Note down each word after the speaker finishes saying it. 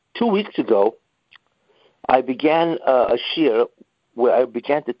2 weeks ago, I began a shir where I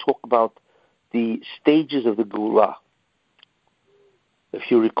began to talk about the stages of the Geulah,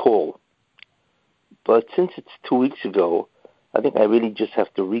 if you recall. But since it's 2 weeks ago, I think I really just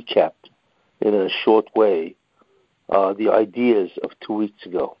have to recap in a short way the ideas of 2 weeks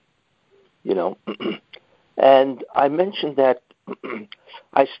ago, And I mentioned that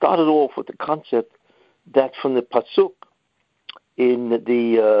I started off with the concept that from the Pasuk in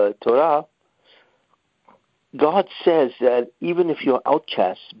the Torah, God says that even if your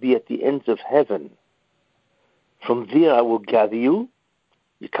outcasts be at the ends of heaven, from there I will gather you,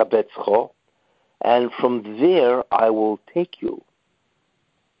 Yikabetzcho, and from there I will take you.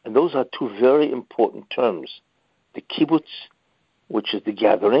 And those are two very important terms. The kibbutz, which is the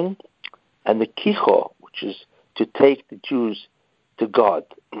gathering, and the kicho, which is to take the Jews to God.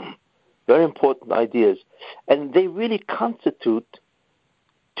 Very important ideas. And they really constitute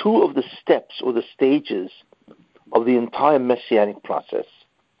two of the steps or the stages of the entire messianic process.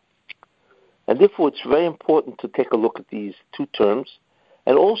 And therefore it's very important to take a look at these two terms,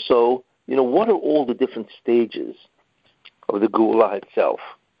 and also, what are all the different stages of the Geulah itself.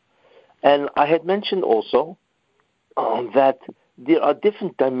 And I had mentioned also that there are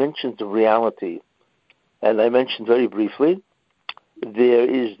different dimensions of reality. And I mentioned very briefly, there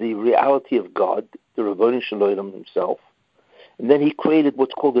is the reality of God, the Ribono Shel Olam himself. And then he created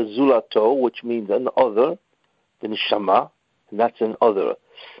what's called a Zulato, which means an other, the Neshama, and that's an other.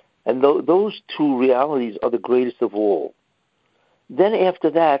 And those two realities are the greatest of all. Then after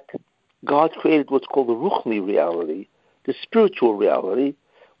that, God created what's called the Ruchni reality, the spiritual reality,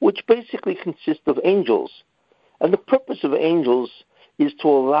 which basically consists of angels. And the purpose of angels is to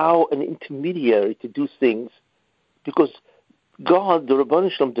allow an intermediary to do things, because God, the Ribono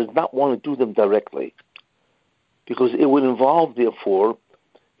Shel Olam, does not want to do them directly, because it would involve, therefore,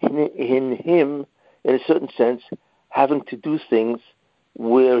 in him, in a certain sense, having to do things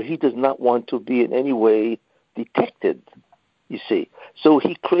where he does not want to be in any way detected, you see. So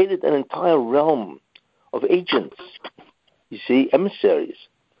he created an entire realm of agents, you see, emissaries,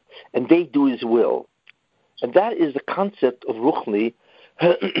 and they do his will. And that is the concept of Ruchni,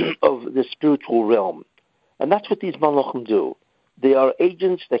 of the spiritual realm. And that's what these Malachim do. They are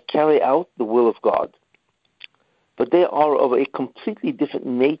agents that carry out the will of God. But they are of a completely different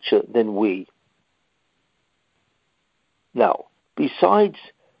nature than we. Now, besides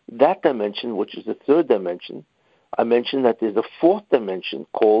that dimension, which is the third dimension, I mentioned that there's a fourth dimension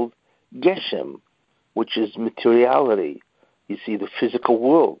called Geshem, which is materiality. You see, the physical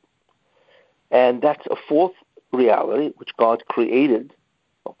world. And that's a fourth reality which God created,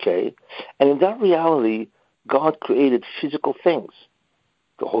 okay? And in that reality, God created physical things,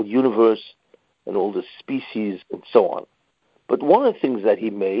 the whole universe and all the species and so on. But one of the things that he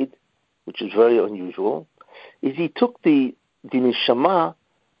made, which is very unusual, is he took the Neshama,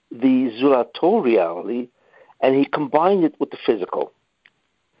 the Zulato reality, and he combined it with the physical.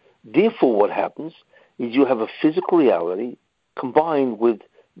 Therefore, what happens is you have a physical reality combined with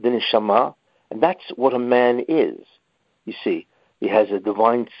the Neshama, and that's what a man is. You see, he has a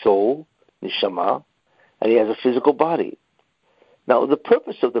divine soul, Neshama, and he has a physical body. Now, the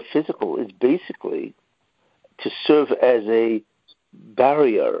purpose of the physical is basically to serve as a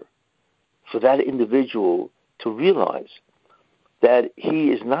barrier for that individual to realize that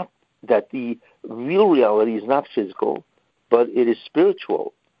that the real reality is not physical, but it is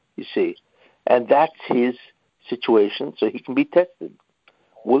spiritual, you see. And that's his situation, so he can be tested.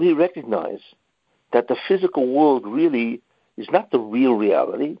 Will he recognize that the physical world really is not the real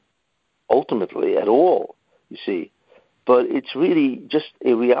reality, ultimately, at all, you see, but it's really just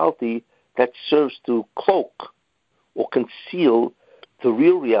a reality that serves to cloak or conceal the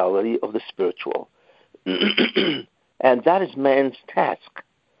real reality of the spiritual. And that is man's task,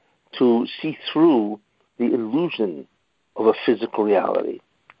 to see through the illusion of a physical reality.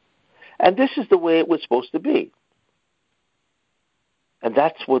 And this is the way it was supposed to be. And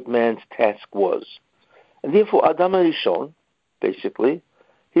that's what man's task was. And therefore, Adam HaRishon, basically,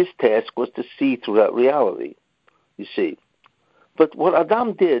 his task was to see through that reality, you see. But what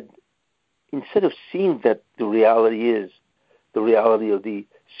Adam did, instead of seeing that the reality is the reality of the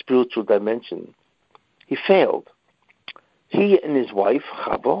spiritual dimension, he failed. He and his wife,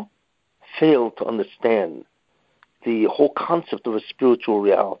 Chava, failed to understand the whole concept of a spiritual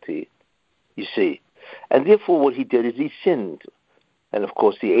reality, you see. And therefore what he did is he sinned. And of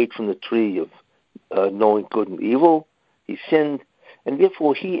course he ate from the tree of knowing good and evil. He sinned. And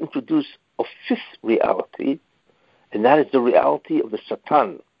therefore he introduced a fifth reality, and that is the reality of the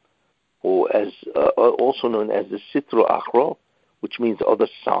Satan, or as also known as the Sitra Achra, which means the other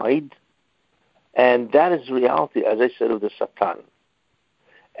side. And that is reality, as I said, of the Satan.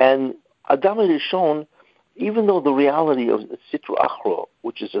 And Adam Rishon, even though the reality of Sitra Achra,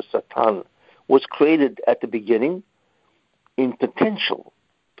 which is a Satan, was created at the beginning in potential,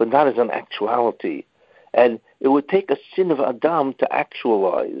 but not as an actuality. And it would take a sin of Adam to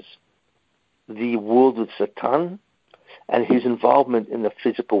actualize the world of Satan and his involvement in the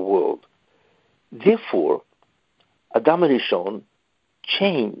physical world. Therefore, Adam Rishon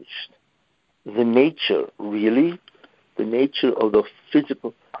changed the nature, really, the nature of the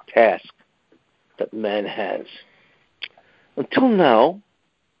physical task that man has. Until now,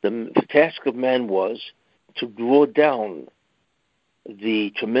 the task of man was to draw down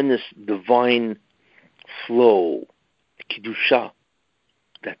the tremendous divine flow, Kiddusha,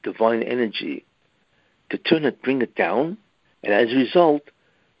 that divine energy, to turn it, bring it down, and as a result,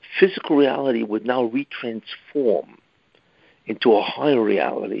 physical reality would now retransform into a higher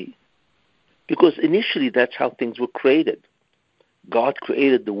reality, because initially that's how things were created. God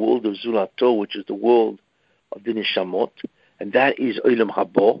created the world of Zulato, which is the world of the Nishamot, and that is Olam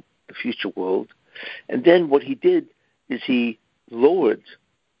Habo, the future world. And then what he did is he lowered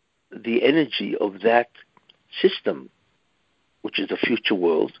the energy of that system, which is the future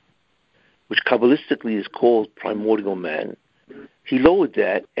world, which Kabbalistically is called primordial man. He lowered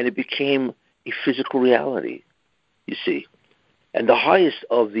that, and it became a physical reality, you see. And the highest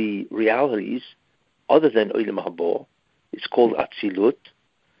of the realities, other than Olam Habo, is called Atzilut.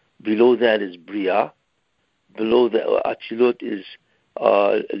 Below that is Bria. Below the Atzilut is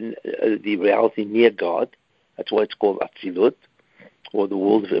the reality near God. That's why it's called Atzilut, or the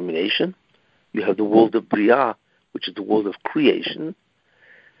world of emanation. You have the world of Bria, which is the world of creation.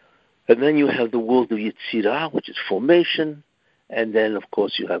 And then you have the world of Yetzirah, which is formation. And then, of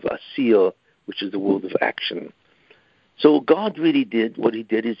course, you have Asiyah, which is the world of action. So God really did, what he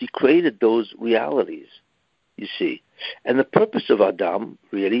did is he created those realities, you see. And the purpose of Adam,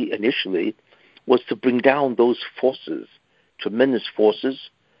 really, initially, was to bring down those forces, tremendous forces,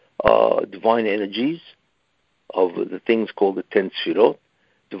 divine energies of the things called the 10 Sfirot,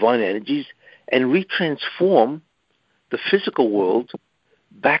 divine energies, and retransform the physical world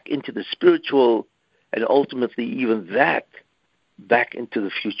back into the spiritual, and ultimately even that back into the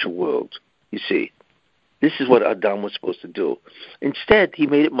future world, you see. This is what Adam was supposed to do. Instead, he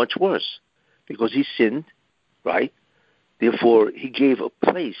made it much worse, because he sinned, right? Therefore, he gave a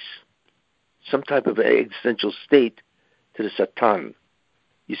place, some type of existential state, to the Satan,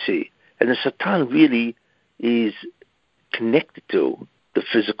 you see. And the Satan really is connected to the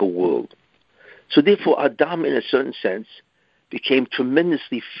physical world. So therefore, Adam, in a certain sense, became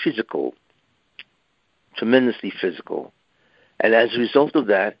tremendously physical. And as a result of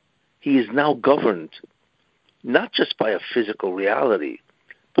that, he is now governed not just by a physical reality,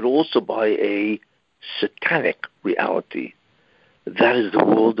 but also by a satanic reality. That is the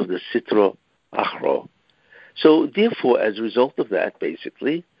world of the Sitra Achra. So therefore, as a result of that,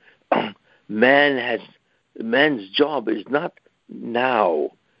 basically, man's job is not now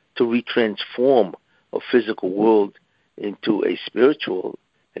to retransform a physical world into a spiritual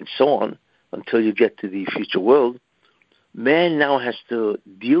and so on until you get to the future world. Man now has to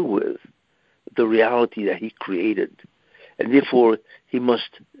deal with the reality that he created. And therefore, he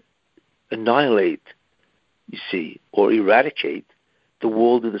must annihilate, you see, or eradicate the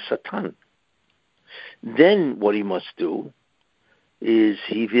world of the Satan. Then what he must do is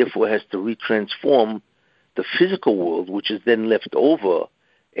he therefore has to retransform the physical world, which is then left over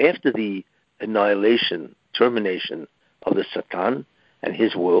after the annihilation, termination of the Satan and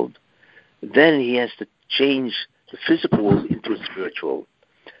his world. Then he has to change the physical world into a spiritual.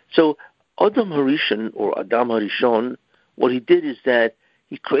 So Adam Harishon, or Adam Harishon, what he did is that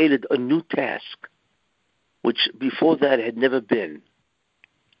he created a new task, which before that had never been.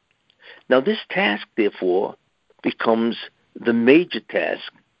 Now this task, therefore, becomes the major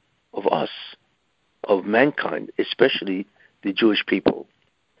task of us, of mankind, especially the Jewish people.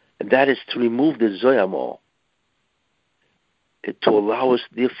 And that is to remove the Zoyamor, to allow us,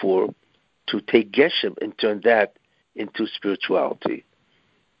 therefore, to take Geshem and turn that into spirituality.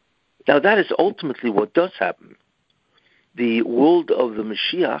 Now that is ultimately what does happen. The world of the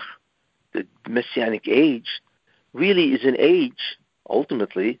Mashiach, the Messianic age, really is an age,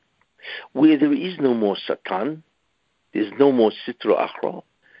 ultimately, where there is no more Satan, there's no more Sitra Achra,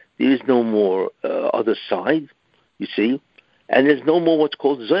 there is no more other side, you see, and there's no more what's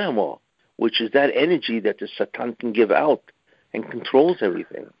called Zoyamor, which is that energy that the Satan can give out and controls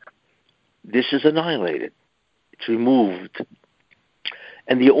everything. This is annihilated. It's removed.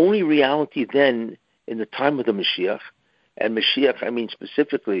 And the only reality then, in the time of the Mashiach, And Mashiach, I mean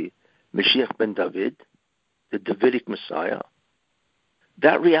specifically Mashiach ben David, the Davidic Messiah.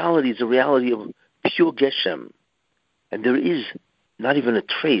 That reality is a reality of pure Geshem. And there is not even a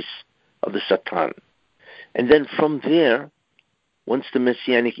trace of the Satan. And then from there, once the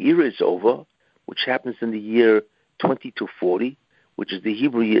Messianic era is over, which happens in the year 2240, which is the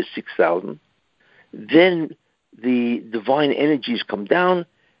Hebrew year 6000, then the divine energies come down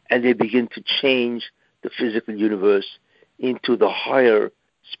and they begin to change the physical universe into the higher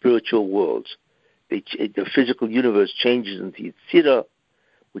spiritual worlds. The physical universe changes into Yetzirah,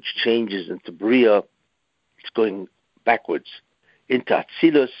 which changes into Bria. It's going backwards into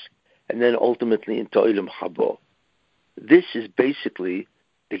Atzilus, and then ultimately into Olam Haba. This is basically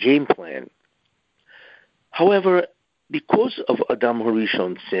the game plan. However, because of Adam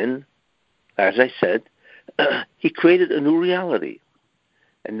HaRishon's sin, as I said, he created a new reality.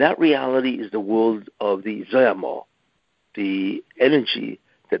 And that reality is the world of the Zayama, the energy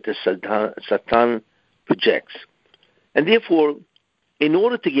that the Satan projects. And therefore, in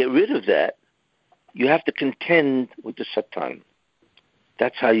order to get rid of that, you have to contend with the Satan.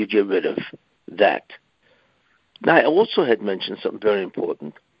 That's how you get rid of that. Now, I also had mentioned something very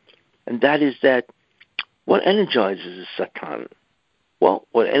important, and that is that what energizes the Satan? Well,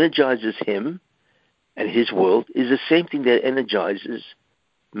 what energizes him and his world is the same thing that energizes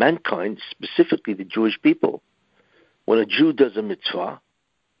mankind, specifically the Jewish people. When a Jew does a mitzvah,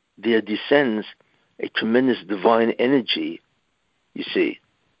 there descends a tremendous divine energy, you see.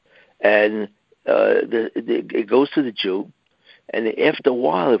 And it goes to the Jew, and after a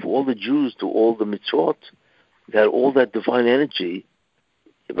while, if all the Jews do all the mitzvot, that all that divine energy,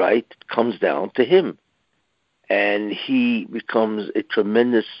 right, comes down to him. And he becomes a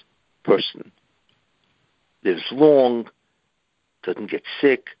tremendous person. Lives long, doesn't get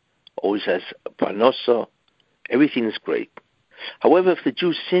sick, always has a parnasa, everything is great. However, if the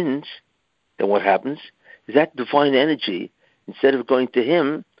Jew sins, then what happens is that divine energy, instead of going to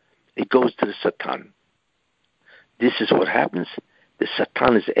him, it goes to the Satan. This is what happens. The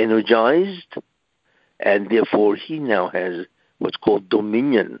Satan is energized, and therefore he now has what's called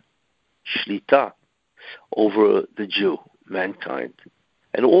dominion, shlita, over the Jew, mankind.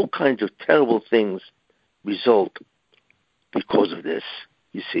 And all kinds of terrible things result because of this,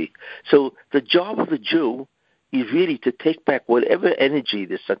 you see. So the job of the Jew is really to take back whatever energy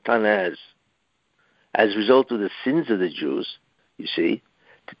the Satan has as a result of the sins of the Jews, you see,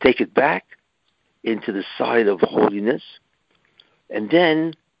 to take it back into the side of holiness. And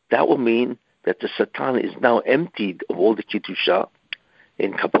then that will mean that the Satan is now emptied of all the Kedusha.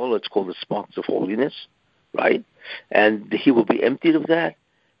 In Kabbalah, it's called the sparks of holiness, right? And he will be emptied of that,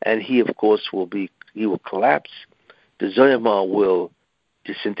 and he, of course, will collapse. The Zoyama will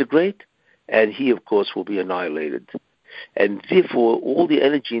disintegrate, and he, of course, will be annihilated. And therefore, all the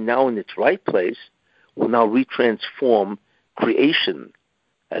energy now in its right place will now retransform creation,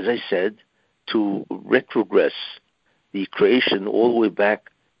 as I said, to retrogress the creation all the way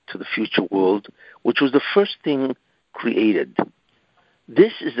back to the future world, which was the first thing created.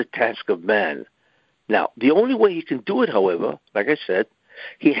 This is the task of man. Now, the only way he can do it, however, like I said,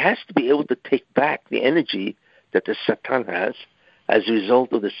 he has to be able to take back the energy that the Satan has as a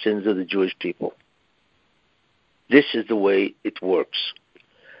result of the sins of the Jewish people. This is the way it works.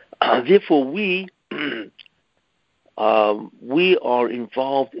 Therefore, we are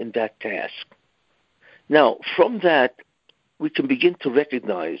involved in that task. Now, from that, we can begin to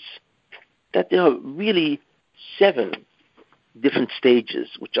recognize that there are really 7 different stages,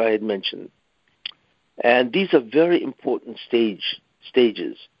 which I had mentioned. And these are very important stages,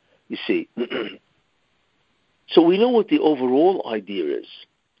 you see. So we know what the overall idea is.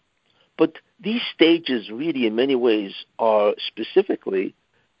 But these stages really, in many ways, are specifically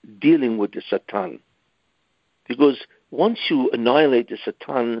dealing with the Satan. Because once you annihilate the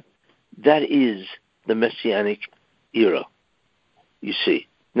Satan, that is the Messianic era, you see.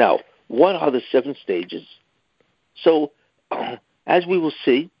 Now, what are the 7 stages? So, as we will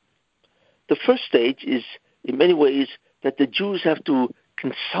see, the first stage is, in many ways, that the Jews have to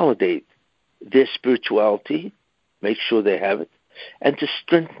consolidate their spirituality, make sure they have it, and to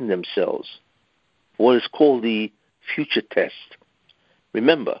strengthen themselves for what is called the future test.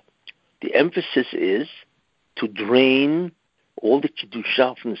 Remember, the emphasis is to drain all the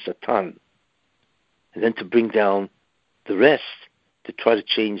Kedusha from the Satan, and then to bring down the rest to try to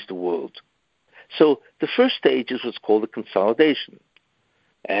change the world. So the first stage is what's called the consolidation,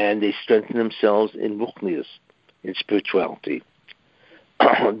 and they strengthen themselves in ruchnius, in spirituality.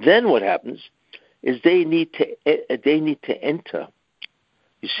 Then what happens is they need to enter.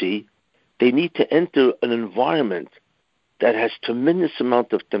 You see, they need to enter an environment that has tremendous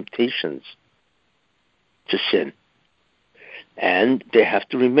amount of temptations to sin. And they have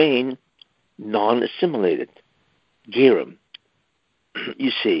to remain non-assimilated, gerim,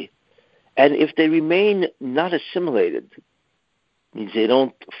 you see. And if they remain not assimilated, means they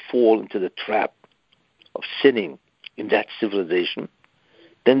don't fall into the trap of sinning in that civilization,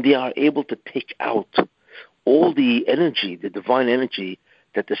 then they are able to take out all the energy, the divine energy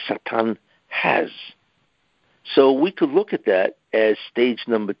that the Satan has. So we could look at that as stage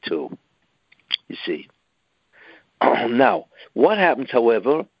number 2, you see. Now, what happens,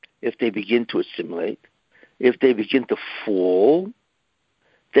 however, if they begin to assimilate, if they begin to fall,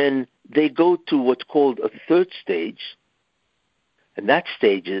 then they go to what's called a third stage, and that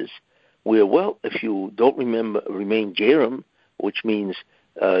stage is where, well, if you don't remain gerim, which means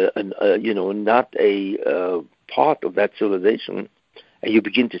not a part of that civilization, and you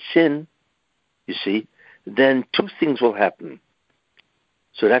begin to sin, you see, then 2 things will happen.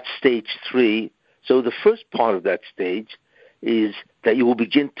 So that's stage 3. So the first part of that stage is that you will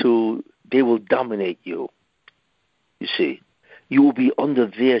they will dominate you. You see, you will be under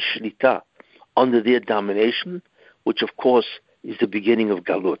their shlita, under their domination, which of course is the beginning of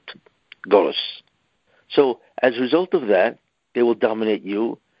Golus. So as a result of that, they will dominate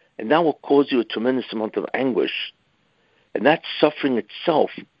you, and that will cause you a tremendous amount of anguish. And that suffering itself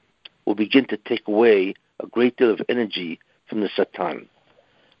will begin to take away a great deal of energy from the Satan.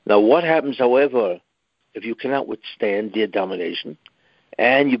 Now, what happens, however, if you cannot withstand their domination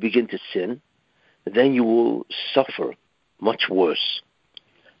and you begin to sin, then you will suffer much worse.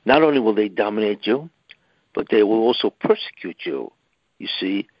 Not only will they dominate you, but they will also persecute you, you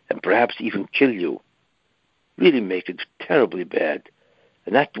see, and perhaps even kill you. Really make it terribly bad.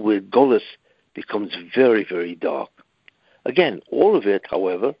 And that's where Golus becomes very, very dark. Again, all of it,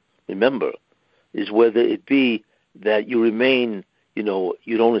 however, remember, is whether it be that you remain,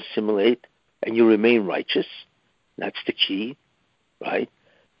 you don't assimilate and you remain righteous. That's the key, right?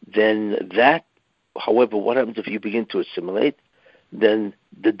 Then that, however, what happens if you begin to assimilate? Then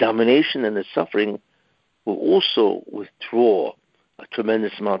the domination and the suffering will also withdraw a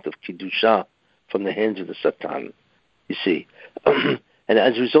tremendous amount of Kedusha from the hands of the Satan, you see. And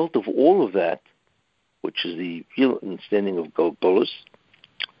as a result of all of that, which is the real understanding of Golus,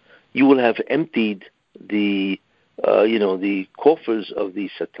 you will have emptied the coffers of the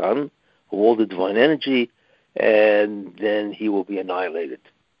Satan, of all the divine energy, and then he will be annihilated.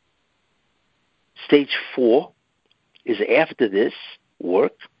 Stage 4 is after this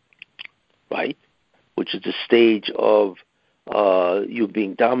work, right, which is the stage of you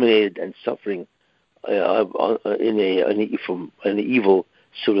being dominated and suffering from an evil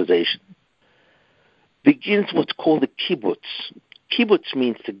civilization. Begins what's called the kibbutz. Kibbutz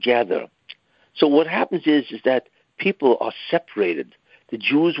means to gather. So what happens is that people are separated. The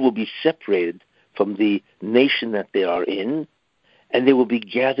Jews will be separated from the nation that they are in, and they will be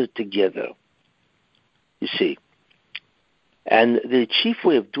gathered together, you see. And the chief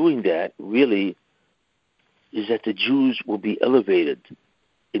way of doing that, really, is that the Jews will be elevated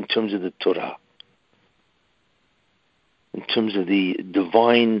in terms of the Torah, in terms of the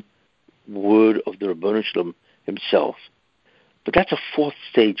divine word of the Ribbono Shel Olam himself. But that's a 4th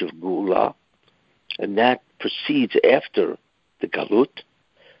stage of Geula, and that proceeds after the Galut,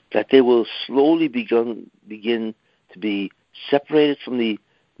 that they will slowly begin to be separated from the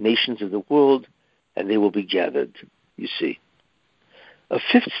nations of the world, and they will be gathered, you see. A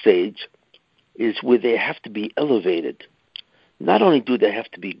 5th stage is where they have to be elevated. Not only do they have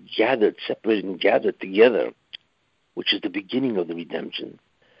to be gathered, separated and gathered together, which is the beginning of the redemption,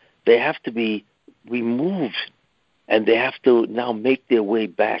 they have to be removed, and they have to now make their way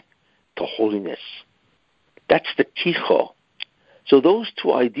back to holiness. That's the kicho. So those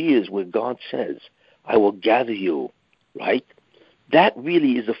 2 ideas where God says, I will gather you, right? That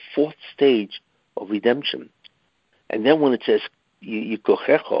really is the 4th stage of redemption. And then when it says,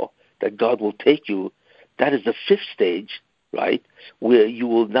 yikochecho, that God will take you, that is the 5th stage, right? Where you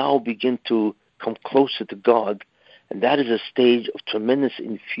will now begin to come closer to God. And that is a stage of tremendous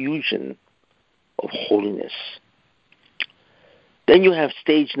infusion of holiness. Then you have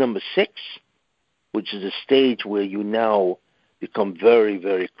stage number 6, which is a stage where you now become very,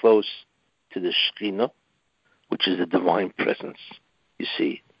 very close to the Shekhinah, which is the divine presence, you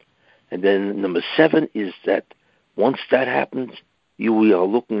see. And then number 7 is that once that happens, we are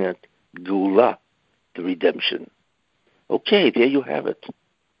looking at Geula, the redemption. Okay, there you have it.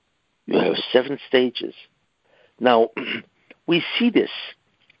 You have 7 stages. Now, we see this.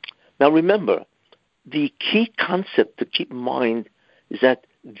 Now remember, the key concept to keep in mind is that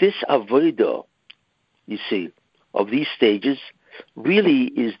this avodah, you see, of these stages really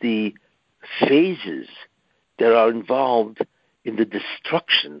is the phases that are involved in the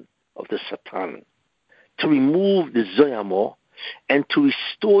destruction of the Satan, to remove the Zoyamo and to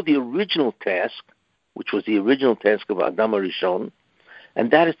restore the original task, which was the original task of Adam Arishon,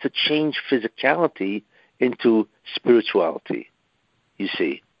 and that is to change physicality into spirituality, you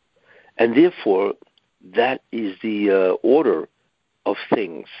see. And therefore, that is the order of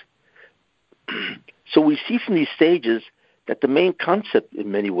things. So we see from these stages that the main concept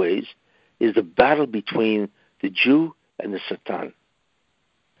in many ways is the battle between the Jew and the Satan.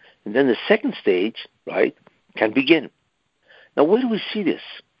 And then the second stage, right, can begin. Now, where do we see this?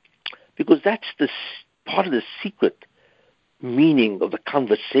 Because that's the part of the secret meaning of the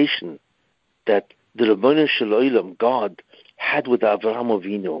conversation that the Rabbanu Shalom, God, had with Avraham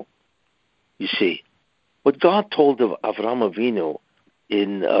Avinu. You see, what God told of Avraham Avinu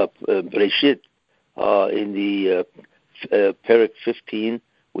in Bereshit, in the Perek 15,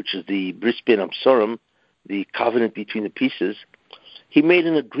 which is the Bris Ben Absarim, the covenant between the pieces, he made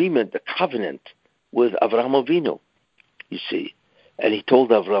an agreement, a covenant, with Avraham Avinu, you see. And he told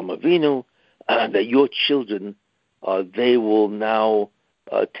Avraham Avinu that your children, they will now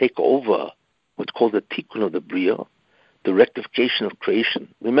take over what's called the Tikkun of the Bria, the rectification of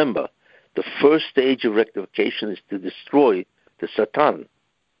creation. Remember, the first stage of rectification is to destroy the Satan.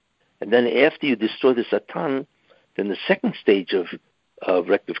 And then after you destroy the Satan, then the second stage of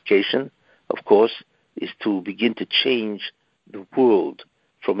rectification, of course, is to begin to change the world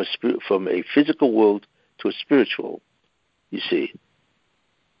from a physical world to a spiritual, you see.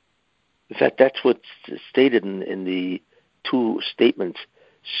 In fact, that's what's stated in the two statements.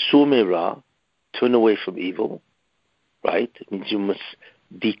 Sumera, turn away from evil, right? It means you must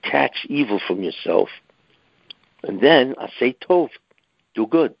detach evil from yourself. And then, Asay Tov, do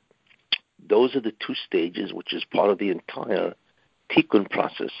good. Those are the two stages, which is part of the entire Tikkun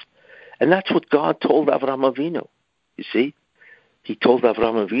process. And that's what God told Avraham Avinu, you see. He told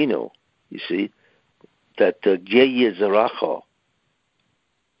Avraham Avinu, you see, that Geye Zeracha,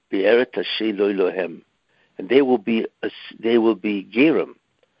 Be'eret Hashem Lo Elohem, and they will be Gerim,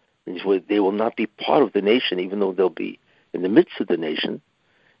 they will not be part of the nation, even though they'll be in the midst of the nation,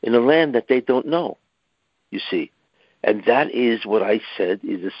 in a land that they don't know, you see. And that is what I said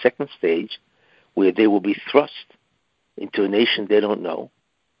is the second stage, where they will be thrust into a nation they don't know,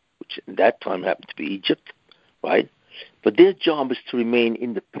 which at that time happened to be Egypt, right? But their job is to remain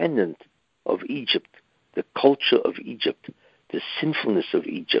independent of Egypt, the culture of Egypt, the sinfulness of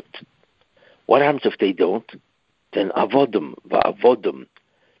Egypt. What happens if they don't? Then avodim, va'avodim,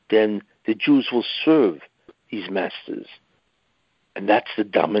 then the Jews will serve these masters. And that's the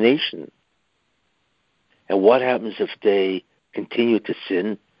domination. And what happens if they continue to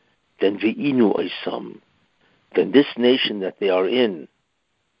sin? Then ve'inu oisam, then this nation that they are in,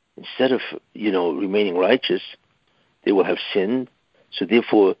 instead of, remaining righteous, they will have sinned. So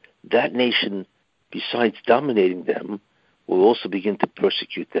therefore, that nation, besides dominating them, will also begin to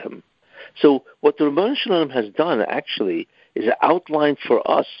persecute them. So what the Rebbeinu Shalom has done actually is an outline for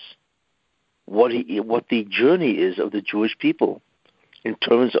us what the journey is of the Jewish people in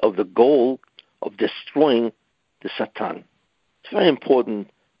terms of the goal of destroying the Satan. It's a very important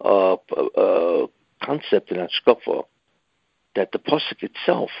concept in Hashkafa that the Pasuk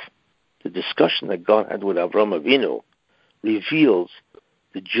itself, the discussion that God had with Avraham Avinu, reveals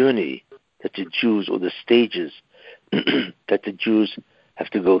the journey that the Jews, or the stages that the Jews have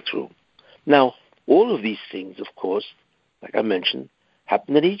to go through. Now, all of these things, of course, like I mentioned,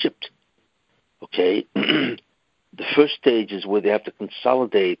 happen in Egypt. Okay? The first stage is where they have to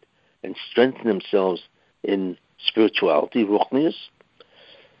consolidate and strengthen themselves in spirituality, ruchnius.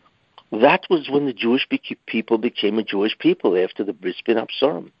 That was when the Jewish people became a Jewish people after the Bris Ben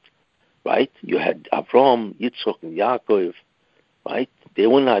Absarim, right? You had Avram, Yitzchak, and Yaakov, right? They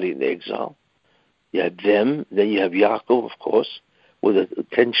were not in exile. You had them, then you have Yaakov, of course, with the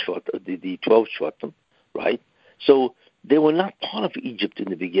 10 Shvat, the 12 Shvatim, right? So they were not part of Egypt in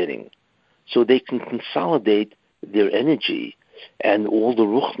the beginning. So they can consolidate their energy and all the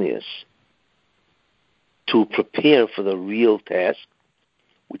ruchnius to prepare for the real task,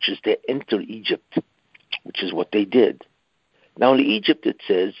 which is to enter Egypt, which is what they did. Now in Egypt it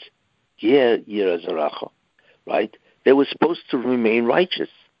says, Yerazaracha, right? They were supposed to remain righteous,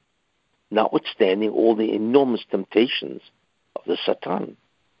 notwithstanding all the enormous temptations of the Satan.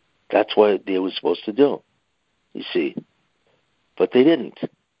 That's what they were supposed to do, you see. But they didn't.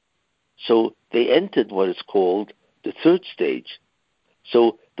 So they entered what is called the third stage.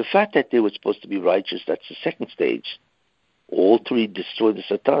 So the fact that they were supposed to be righteous, that's the second stage. All three destroyed the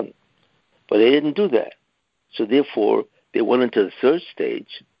Satan. But they didn't do that. So therefore, they went into the third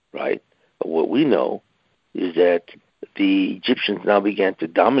stage, right? But what we know is that the Egyptians now began to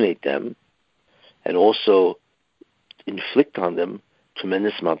dominate them and also inflict on them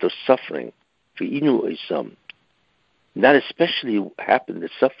tremendous amount of suffering. For Inu Isam. That especially happened, the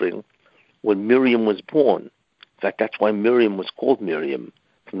suffering, when Miriam was born. In fact, that's why Miriam was called Miriam,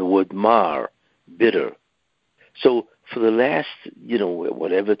 from the word mar, bitter. So for the last,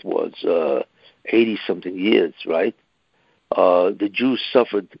 whatever it was, 80-something years, right, the Jews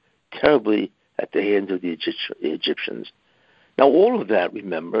suffered terribly at the hands of the Egyptians. Now, all of that,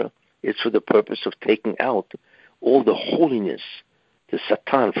 remember, is for the purpose of taking out all the holiness, the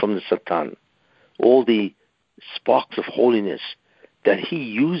Satan from the Satan, all the sparks of holiness that he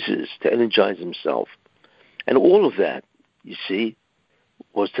uses to energize himself. And all of that, you see,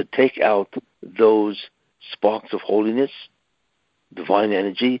 was to take out those sparks of holiness, divine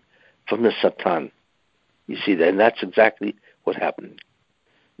energy, from the Satan. You see that, and that's exactly what happened.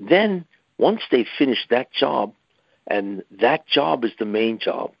 Then, once they finished that job, and that job is the main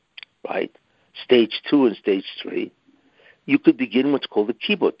job, right? Stage 2 and stage 3, you could begin what's called the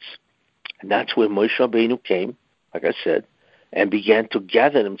kibbutz. And that's where Moshe Rabbeinu came, like I said, and began to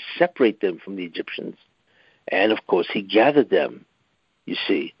gather them, separate them from the Egyptians. And, of course, he gathered them, you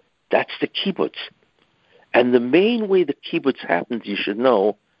see. That's the kibbutz. And the main way the kibbutz happens, you should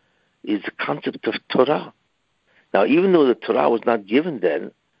know, is the concept of Torah. Now, even though the Torah was not given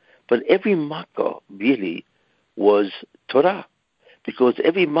then, but every Makkah really was Torah. Because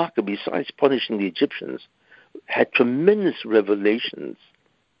every Makkah, besides punishing the Egyptians, had tremendous revelations.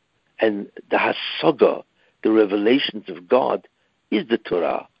 And the Hasaga, the revelations of God, is the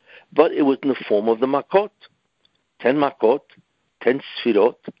Torah. But it was in the form of the Makot. 10 Makot, 10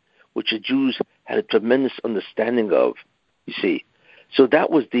 Sfirot, which the Jews had a tremendous understanding of, you see. So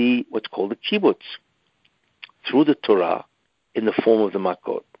that was what's called the kibbutz, through the Torah in the form of the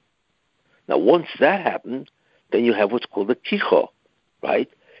Makot. Now, once that happened, then you have what's called the Ticho, right?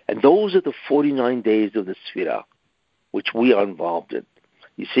 And those are the 49 days of the Sfirah, which we are involved in.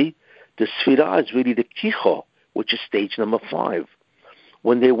 You see, the Sfirah is really the Ticho, which is stage number 5.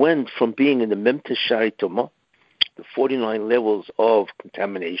 When they went from being in the Mem Teshari Tumah, the 49 levels of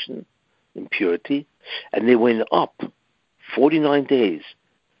contamination, impurity, and they went up 49 days.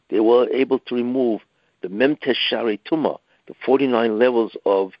 They were able to remove the Mem Teshari Tumah, the 49 levels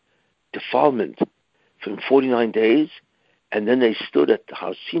of defilement, from 49 days, and then they stood at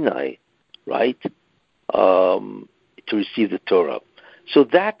Har Sinai, right, to receive the Torah. So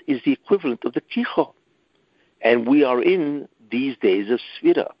that is the equivalent of the Kicho. And we are in these days of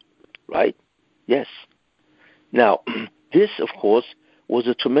Sfira, right? Yes. Now, this, of course, was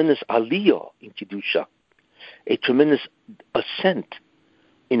a tremendous aliyah in Kedusha, a tremendous ascent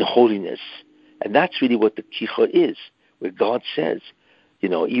in holiness. And that's really what the Kicha is, where God says,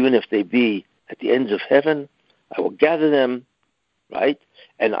 even if they be at the ends of heaven, I will gather them, right?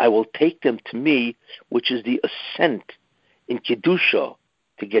 And I will take them to me, which is the ascent in Kedusha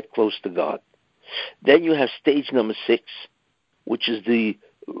to get close to God. Then you have stage number 6, which is the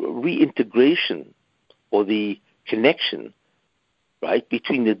reintegration or the connection, right,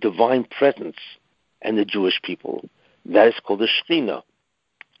 between the divine presence and the Jewish people. That is called the Shekhinah.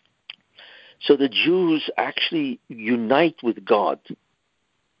 So the Jews actually unite with God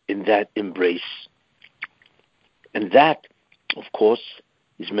in that embrace. And that, of course,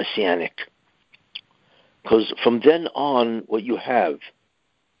 is messianic. Because from then on, what you have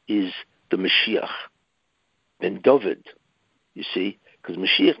is the Mashiach, Ben David, you see, because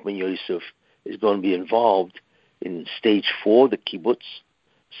Mashiach Ben Yosef is going to be involved in stage 4, the kibbutz,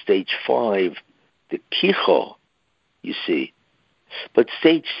 stage 5, the kicho, you see. But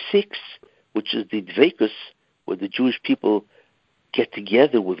stage 6, which is the dvekus, where the Jewish people get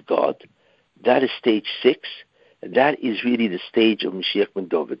together with God, that is stage 6, and that is really the stage of Mashiach Ben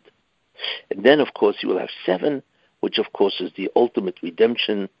David. And then, of course, you will have 7, which, of course, is the ultimate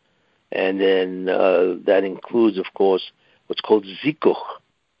redemption, and then that includes, of course, what's called Zikuch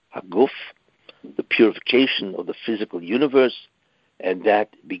HaGuf, the purification of the physical universe, and that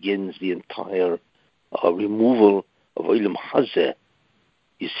begins the entire removal of Olam Hazeh,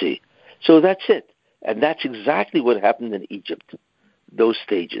 you see. So that's it. And that's exactly what happened in Egypt, those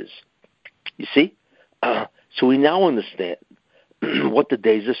stages. You see? So we now understand what the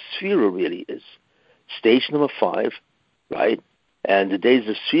days of Sphira really is. Stage number 5, right? And the days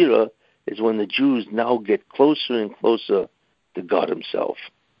of Sphira is when the Jews now get closer and closer to God himself.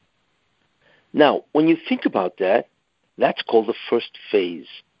 Now, when you think about that, that's called the first phase.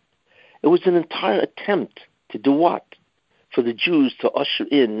 It was an entire attempt to do what? For the Jews to usher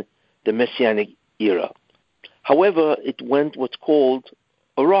in the Messianic era. However, it went what's called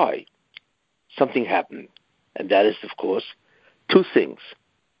awry. Something happened, and that is, of course, two things: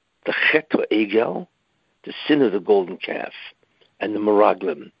 the Chet Egel, the sin of the golden calf, and the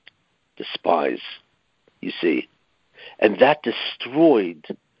Meraglim, the spies. You see, and that destroyed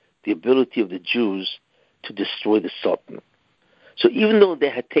the ability of the Jews to destroy the Satan. So even though they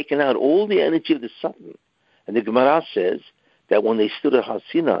had taken out all the energy of the Satan, and the Gemara says that when they stood at Har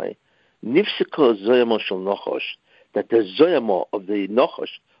Sinai, Nifsika Zoyama Shel Nochosh, that the Zoyama of the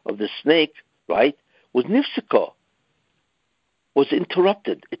Nochosh, of the snake, right, was Nifsika, was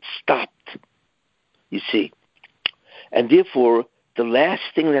interrupted. It stopped, you see. And therefore, the last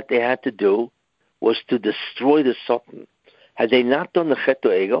thing that they had to do was to destroy the Satan. Had they not done the Chet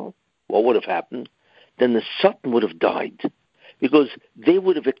Egel, what would have happened? Then the Satan would have died, because they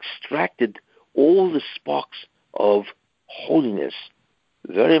would have extracted all the sparks of holiness.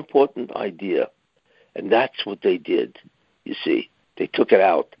 Very important idea. And that's what they did, you see. They took it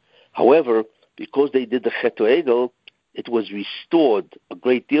out. However, because they did the Chet Egel, it was restored, a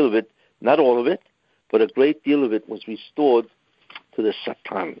great deal of it, not all of it, but a great deal of it was restored to the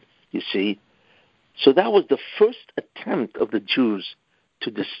Satan, you see. So that was the first attempt of the Jews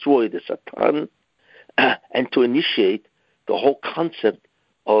to destroy the Satan and to initiate the whole concept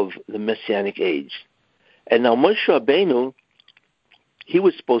of the Messianic age. And now Moshe Rabbeinu, he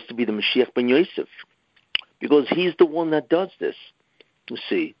was supposed to be the Mashiach ben Yosef, because he's the one that does this, you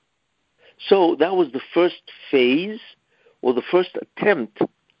see. So that was the first phase, or the first attempt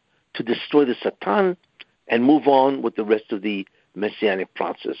to destroy the Satan and move on with the rest of the Messianic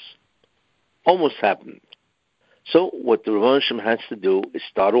process. Almost happened. So what the Rebbeinu Shem has to do is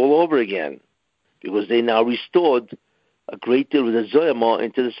start all over again, because they now restored a great deal of the Zoyama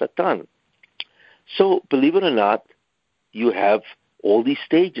into the Satan. So, believe it or not, you have all these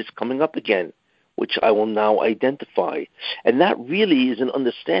stages coming up again, which I will now identify. And that really is an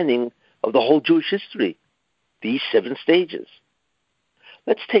understanding of the whole Jewish history, these 7 stages.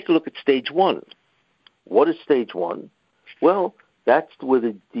 Let's take a look at stage 1. What is stage 1? Well, that's where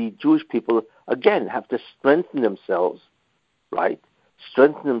the Jewish people, again, have to strengthen themselves, right?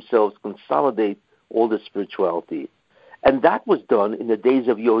 Strengthen themselves, consolidate all the spirituality. And that was done in the days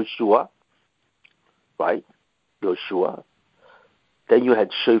of Yehoshua, right? Yehoshua. Then you had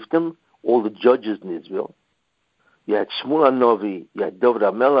Shoftim, all the judges in Israel. You had Shmuel HaNovi, you had David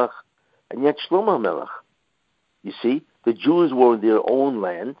HaMelech, and you had Shlomo HaMelech. You see, the Jews were in their own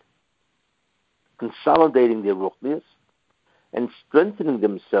land, consolidating their ruchnius and strengthening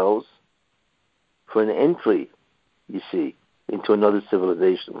themselves for an entry, you see, into another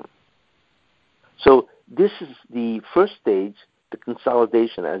civilization. So this is the first stage, the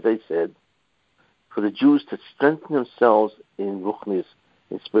consolidation, as I said, for the Jews to strengthen themselves in ruchnius,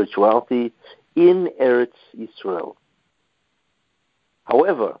 in spirituality, in Eretz Yisrael.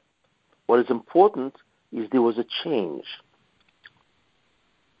 However, what is important is there was a change.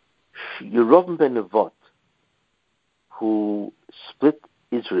 Yerovam ben Nevat, who split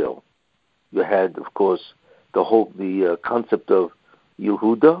Israel, you had, of course, the concept of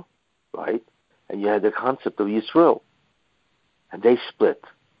Yehuda, right? And you had the concept of Yisrael. And they split.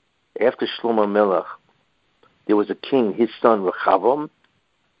 After Shlomo Melech, there was a king, his son Rechavam,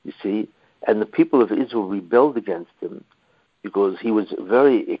 you see, and the people of Israel rebelled against him because he was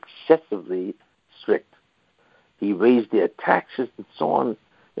very excessively strict. He raised their taxes and so on.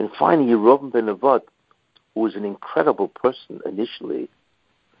 And finally, Yerovam ben Nevat, who was an incredible person initially,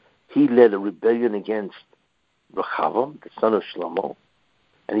 he led a rebellion against Rechavam, the son of Shlomo,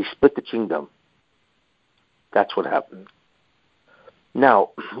 and he split the kingdom. That's what happened. Now,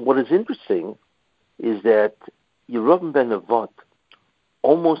 what is interesting is that Yerovam ben Nevat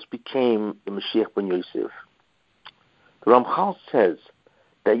almost became the Mashiach ben Yosef. The Ramchal says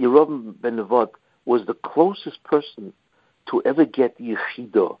that Yerovam ben Nevat was the closest person to ever get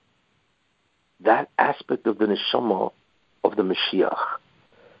Yechidah, that aspect of the neshama of the Mashiach.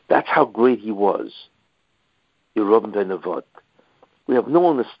 That's how great he was, Yerovam ben Nevat. We have no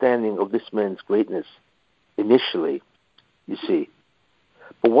understanding of this man's greatness initially, you see.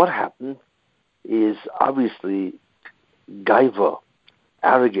 But what happened is obviously gaiva,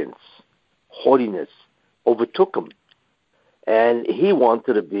 arrogance, haughtiness overtook him. And he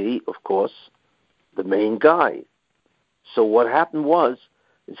wanted to be, of course, the main guy. So what happened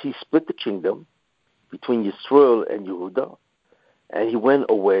is he split the kingdom between Yisrael and Yehuda, and he went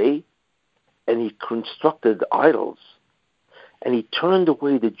away and he constructed idols, and he turned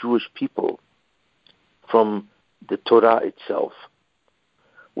away the Jewish people from the Torah itself,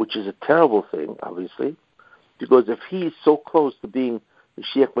 which is a terrible thing, obviously, because if he is so close to being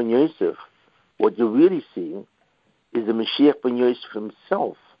Mashiach ben Yosef, what you're really seeing is the Mashiach ben Yosef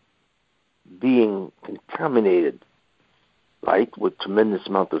himself being contaminated, right, with tremendous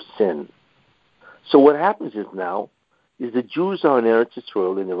amount of sin. So what happens is now is the Jews are in Eretz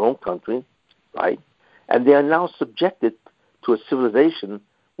Yisrael in their own country, right, and they are now subjected to a civilization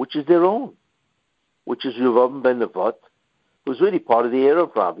which is their own, which is Yerovam ben Nevat, who's really part of the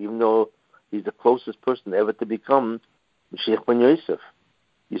Erev Rav, even though he's the closest person ever to become Mashiach ben Yosef,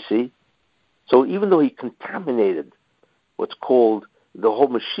 you see. So even though he contaminated what's called the whole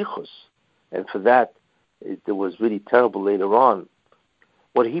Mashiachus, and for that it was really terrible later on,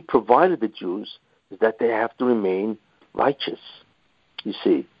 what he provided the Jews is that they have to remain righteous, you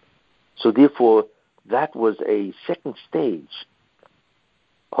see. So therefore, that was a second stage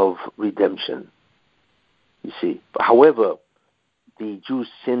of redemption, you see. However, the Jews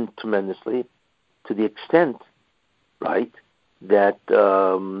sinned tremendously to the extent, right, that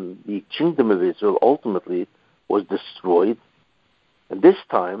the kingdom of Israel ultimately was destroyed. And this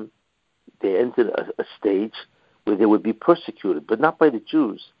time, they entered a stage where they would be persecuted, but not by the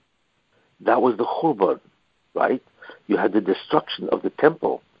Jews. That was the Churban, right? You had the destruction of the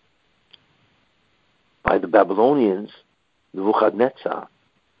temple by the Babylonians, Nebuchadnezzar.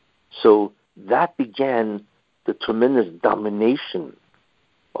 So that began the tremendous domination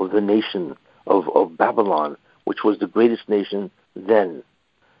of the nation of Babylon, which was the greatest nation then.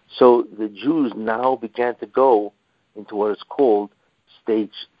 So the Jews now began to go into what is called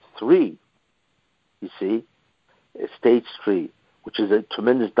stage 3, you see, stage 3, which is a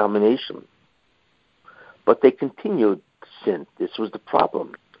tremendous domination. But they continued to sin. This was the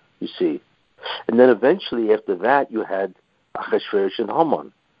problem, you see. And then eventually after that you had Achashverosh and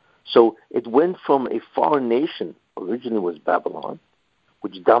Haman. So it went from a foreign nation, originally was Babylon,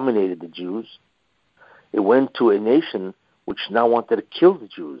 which dominated the Jews. It went to a nation which now wanted to kill the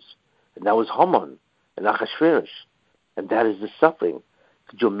Jews. And that was Haman and Achashverosh. And that is the suffering.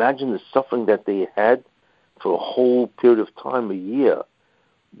 Could you imagine the suffering that they had for a whole period of time, a year,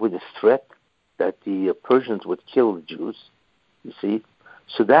 with the threat that the Persians would kill the Jews, you see?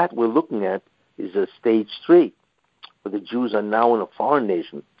 So that we're looking at is a stage 3, where the Jews are now in a foreign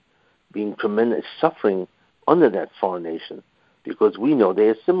nation, being tremendous suffering under that foreign nation, because we know they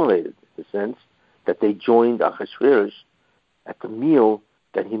assimilated, in the sense that they joined Achashverosh at the meal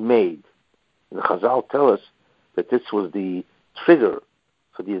that he made. And the Chazal tell us that this was the trigger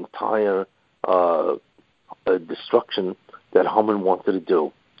for the entire destruction that Haman wanted to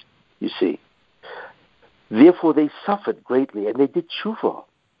do, you see. Therefore, they suffered greatly, and they did tshuva,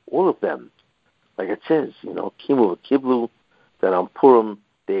 all of them. Like it says, Kimu Kiblu, that on Purim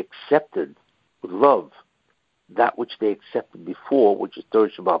they accepted with love that which they accepted before, which is Torah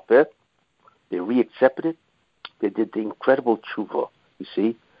Shabbat Beth. They re-accepted it. They did the incredible tshuva, you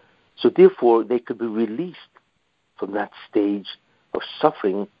see. So therefore, they could be released from that stage of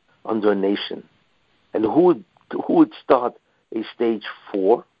suffering under a nation. And who would start a stage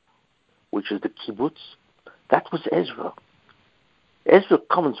 4, which is the kibbutz? That was Ezra. Ezra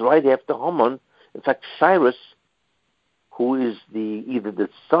comes right after Haman. In fact, Cyrus, who is either the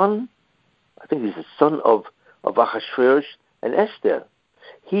son, I think he's the son of Ahasuerus and Esther,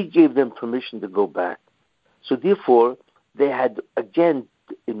 he gave them permission to go back. So therefore, they had, again,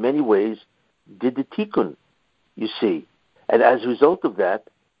 in many ways, did the tikkun, you see. And as a result of that,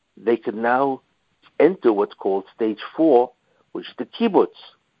 they could now enter what's called stage 4, which is the kibbutz.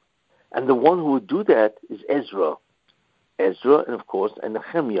 And the one who would do that is Ezra. Ezra, and of course, and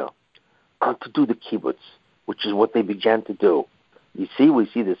Nehemiah, to do the kibbutz, which is what they began to do. You see, we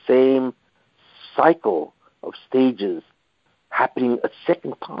see the same cycle of stages happening a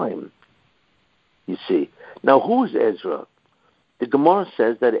second time, you see. Now, who is Ezra? The Gemara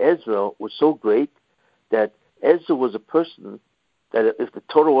says that Ezra was so great that Ezra was a person that if the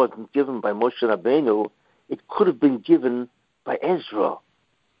Torah wasn't given by Moshe Rabbeinu, it could have been given by Ezra.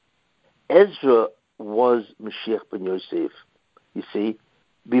 Ezra was Mashiach ben Yosef, you see,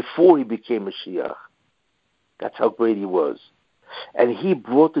 before he became Mashiach. That's how great he was. And he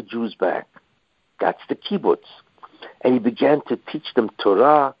brought the Jews back. That's the kibbutz. And he began to teach them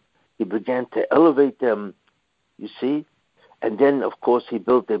Torah. He began to elevate them, you see. And then, of course, they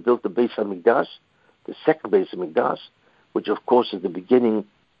built the Beis HaMikdash, the second Beis HaMikdash, which, of course, is the beginning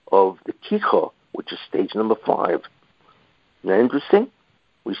of the Kicha, which is stage number 5. Isn't that interesting?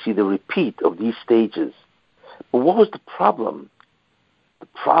 We see the repeat of these stages. But what was the problem? The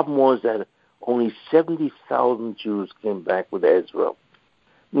problem was that only 70,000 Jews came back with Ezra. It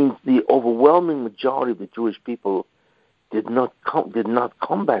means the overwhelming majority of the Jewish people did not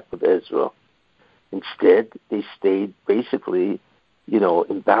come back with Ezra. Instead, they stayed basically,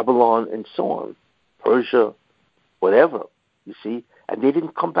 in Babylon and so on, Persia, whatever, you see. And they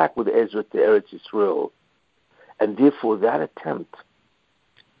didn't come back with Ezra to Eretz Yisrael. And therefore that attempt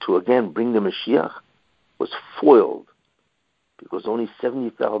to again bring the Mashiach was foiled because only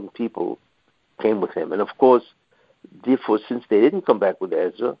 70,000 people came with him. And of course, therefore, since they didn't come back with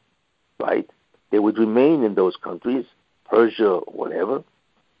Ezra, right, they would remain in those countries, Persia, whatever,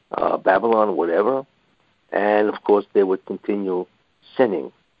 Babylon, whatever, and of course they would continue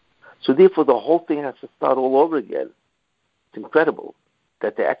sinning. So therefore, the whole thing has to start all over again. It's incredible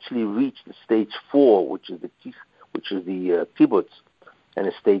that they actually reached the stage 4, which is the kibbutz, and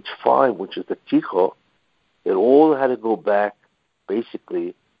the stage 5, which is the ticho. It all had to go back,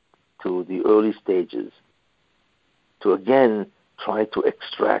 basically, to the early stages to again try to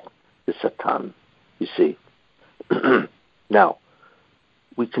extract the Satan. You see. Now,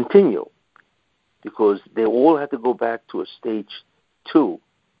 we continue because they all had to go back to a stage 2,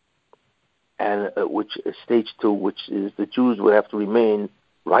 and which is the Jews would have to remain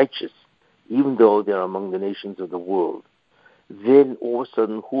righteous, even though they're among the nations of the world. Then all of a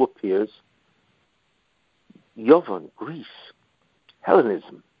sudden, who appears? Yovan, Greece,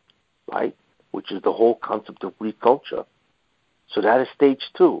 Hellenism, right? Which is the whole concept of Greek culture. So that is stage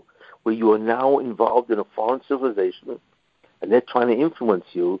 2, where you are now involved in a foreign civilization, and they're trying to influence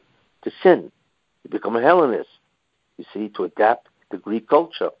you to sin, to become a Hellenist, you see, to adapt the Greek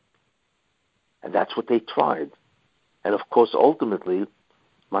culture. And that's what they tried. And of course, ultimately,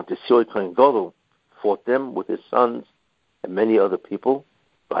 Montesiori Kohen Gadol fought them with his sons and many other people,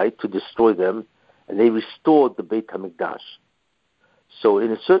 right, to destroy them, and they restored the Beit HaMikdash. So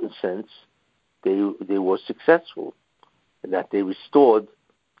in a certain sense, they were successful in that they restored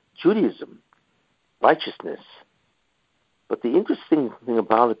Judaism, righteousness. But the interesting thing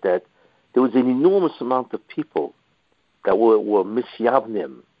about it that there was an enormous amount of people that were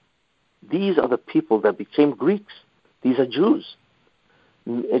Misyavnim. These are the people that became Greeks. These are Jews.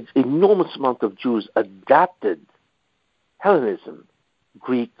 An enormous amount of Jews adapted Hellenism,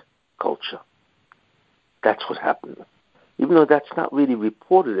 Greek culture. That's what happened. Even though that's not really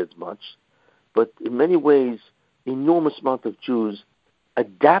reported as much, but in many ways, enormous amount of Jews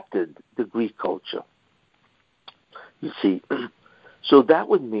adapted the Greek culture. You see, so that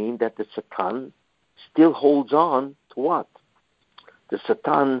would mean that the Satan still holds on to what? The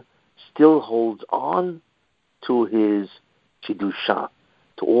Satan still holds on to his Kiddushah,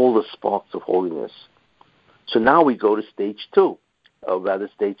 to all the sparks of holiness. So now we go to stage 2, or rather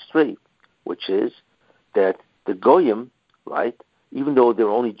stage 3, which is that the Goyim, right, even though there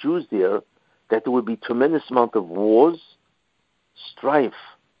are only Jews there, that there would be tremendous amount of wars, strife,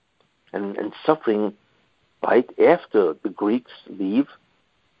 and suffering, right, after the Greeks leave.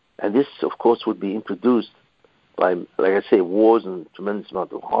 And this, of course, would be introduced by, like I say, wars and tremendous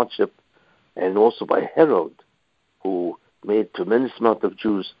amount of hardship, and also by Herod, who made tremendous amount of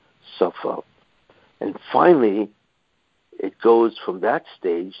Jews suffer. And finally, it goes from that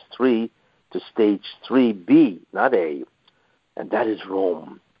stage 3 to stage 3B, not A, and that is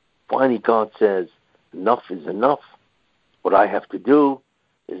Rome. Finally, God says, enough is enough. What I have to do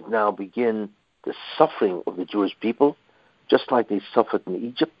is now begin the suffering of the Jewish people, just like they suffered in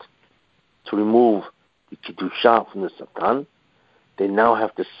Egypt, to remove the Kiddushah from the Satan. They now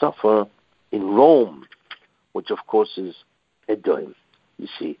have to suffer in Rome, which of course is Edom, you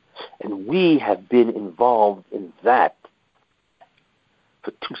see. And we have been involved in that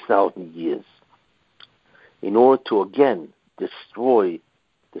for 2,000 years in order to again destroy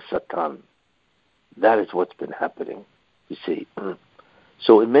the Satan. That is what's been happening, you see.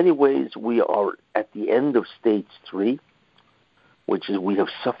 So in many ways, we are at the end of stage 3, which is we have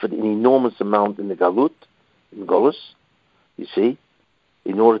suffered an enormous amount in the Galut, in Golus, you see,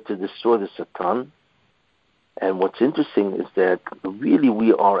 in order to destroy the Satan. And what's interesting is that really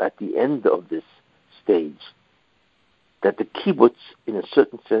we are at the end of this stage, that the kibbutz, in a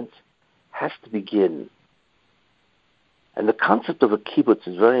certain sense, has to begin. And the concept of a kibbutz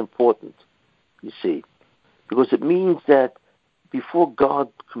is very important, you see, because it means that before God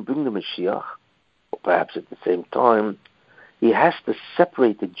can bring the Mashiach, or perhaps at the same time, he has to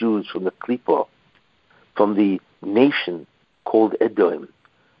separate the Jews from the Klippa, from the nation called Edom,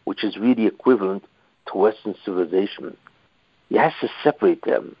 which is really equivalent to Western civilization. He has to separate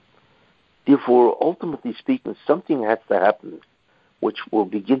them. Therefore, ultimately speaking, something has to happen which will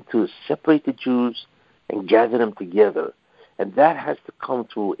begin to separate the Jews and gather them together. And that has to come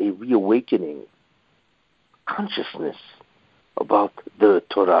through a reawakening consciousness about the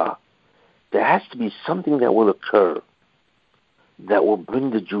Torah. There has to be something that will occur that will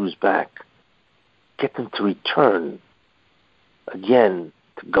bring the Jews back, get them to return again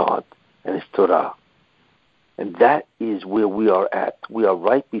to God and His Torah. And that is where we are at. We are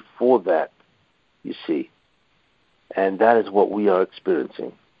right before that, you see. And that is what we are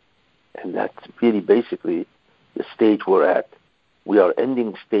experiencing. And that's really basically the stage we're at. We are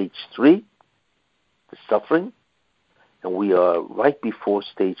ending stage 3, the suffering, and we are right before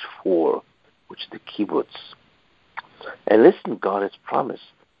stage 4, which is the kibbutz. And listen, God has promised,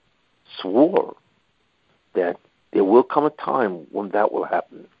 swore, that there will come a time when that will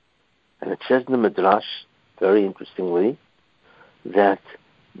happen. And it says in the Midrash, very interestingly, that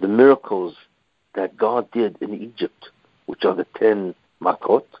the miracles that God did in Egypt, which are the 10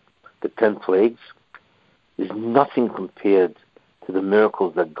 makot, the 10 plagues, is nothing compared to the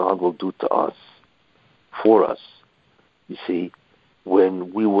miracles that God will do to us, for us, you see,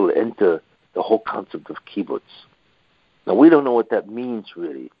 when we will enter the whole concept of kibbutz. Now, we don't know what that means,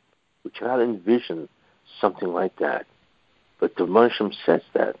 really. We cannot envision something like that. But the Marsham says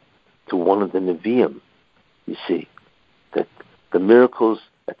that to one of the Nevi'im, you see, that the miracles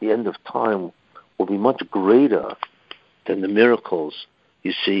at the end of time will be much greater than the miracles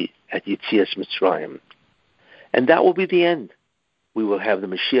you see at Yetzias Mitzrayim. And that will be the end. We will have the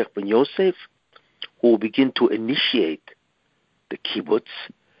Mashiach ben Yosef, who will begin to initiate the kibbutz,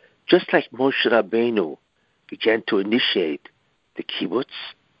 just like Moshe Rabbeinu began to initiate the kibbutz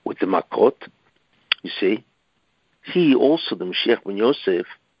with the makot. You see, he also, the Mashiach ben Yosef,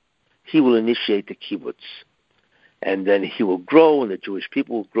 he will initiate the kibbutz. And then he will grow, and the Jewish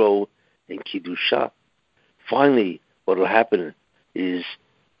people will grow in Kiddusha. Finally, what will happen is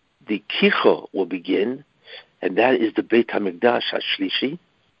the Kicho will begin, and that is the Beit HaMikdash HaShlishi,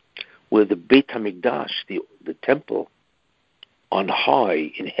 where the Beit HaMikdash, the temple on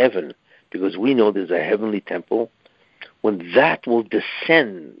high in heaven, because we know there's a heavenly temple, when that will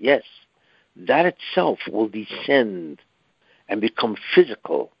descend, yes, that itself will descend and become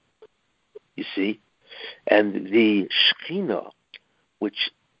physical, you see, and the Shekhinah,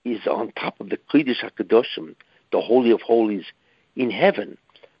 which is on top of the Kodesh HaKadoshim, the Holy of Holies in heaven,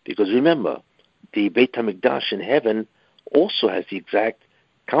 because remember, the Beit HaMikdash in heaven also has the exact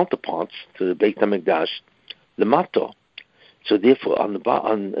counterparts to the Beit HaMikdash, the Mato. So therefore, on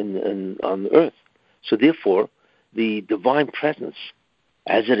the earth. So therefore, the divine presence,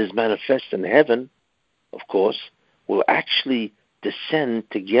 as it is manifest in heaven, of course, will actually descend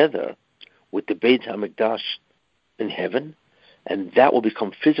together with the Beit HaMikdash in heaven, and that will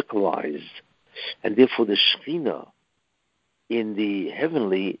become physicalized. And therefore, the Shekhinah in the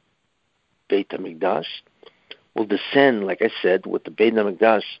heavenly Beit HaMikdash will descend, like I said, with the Beit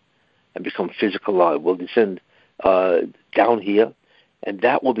HaMikdash and become physicalized. Will descend down here, and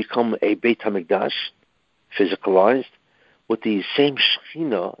that will become a Beit HaMikdash, physicalized, with the same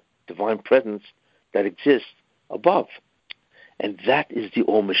Shekhinah, divine presence, that exists above. And that is the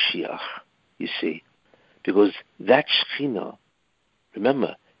Or Mashiach, you see, because that Shekhinah,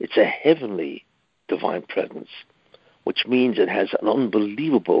 remember, it's a heavenly divine presence, which means it has an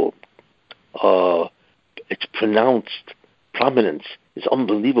unbelievable, its pronounced prominence is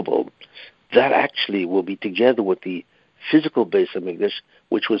unbelievable. That actually will be together with the physical Beis HaMikdash,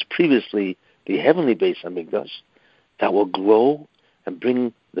 which was previously the heavenly Beis HaMikdash, that will grow and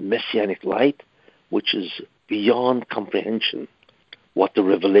bring the Messianic light, which is beyond comprehension, what the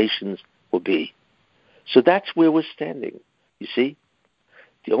revelations will be. So that's where we're standing, you see.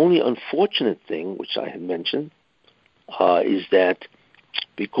 The only unfortunate thing, which I had mentioned, is that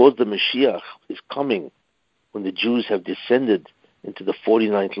because the Mashiach is coming when the Jews have descended into the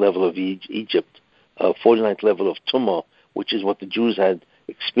 49th level of Egypt, 49th level of Tumah, which is what the Jews had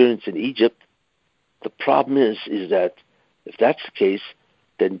experienced in Egypt, the problem is that if that's the case,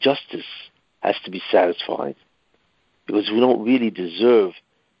 then justice has to be satisfied, because we don't really deserve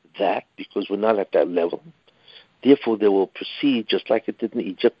that, because we're not at that level. Therefore, there will proceed, just like it did in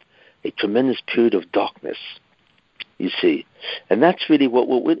Egypt, a tremendous period of darkness, you see. And that's really what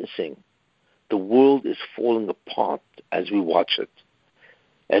we're witnessing. The world is falling apart as we watch it.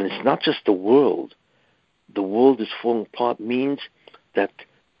 And it's not just the world. The world is falling apart means that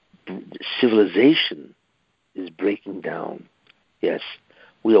civilization is breaking down. Yes,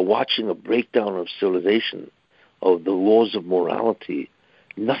 we are watching a breakdown of civilization, of the laws of morality.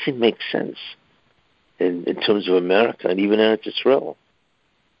 Nothing makes sense in terms of America and even in Israel.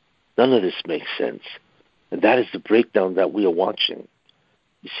 None of this makes sense. And that is the breakdown that we are watching.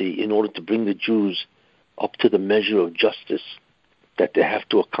 You see, in order to bring the Jews up to the measure of justice that they have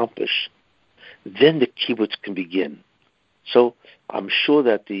to accomplish, then the kibbutz can begin. So I'm sure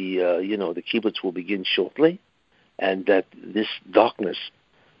that the kibbutz will begin shortly, and that this darkness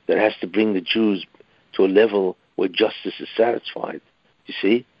that has to bring the Jews to a level where justice is satisfied, you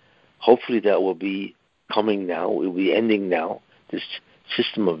see, hopefully that will be coming now. It will be ending now. This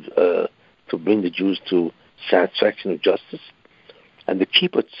system of to bring the Jews to satisfaction of justice, and the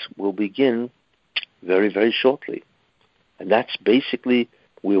kibbutz will begin very, very shortly. And that's basically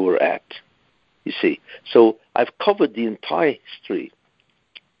where we're at. You see, so I've covered the entire history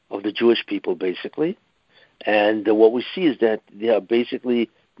of the Jewish people, basically, and what we see is that there are basically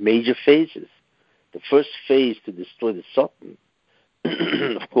major phases. The first phase to destroy the Sultan,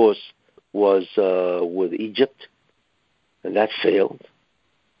 of course, was with Egypt, and that failed.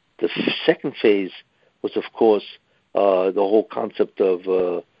 The second phase was, of course, the whole concept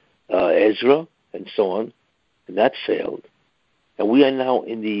of Ezra and so on, and that failed. And we are now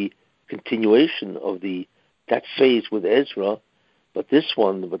in the continuation of that phase with Ezra, but the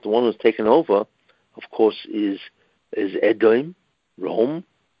one who's taken over, of course, is Edom, Rome,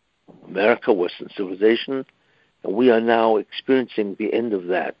 America, Western civilization, and we are now experiencing the end of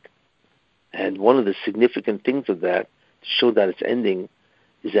that. And one of the significant things of that, to show that it's ending,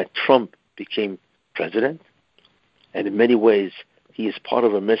 is that Trump became president, and in many ways he is part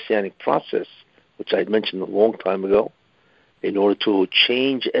of a messianic process, which I had mentioned a long time ago, in order to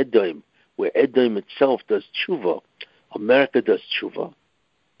change Edom, where Edom itself does tshuva. America does tshuva.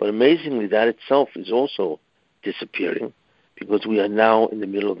 But amazingly, that itself is also disappearing because we are now in the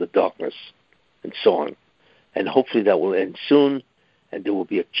middle of the darkness and so on. And hopefully that will end soon, and there will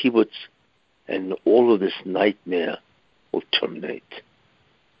be a kibbutz, and all of this nightmare will terminate.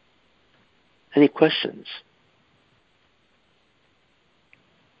 Any questions?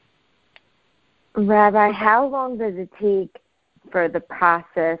 Rabbi, how long does it take for the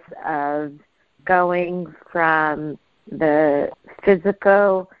process of going from the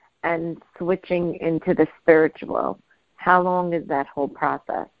physical and switching into the spiritual? How long is that whole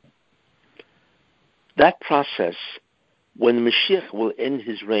process? That process, when Mashiach will end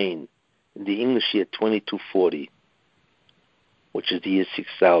his reign in the English year 2240, which is the year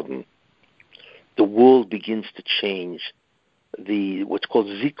 6000, the world begins to change. What's called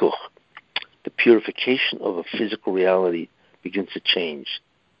zikuch, the purification of a physical reality, begins to change.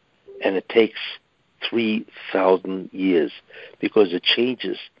 And it takes 3,000 years because it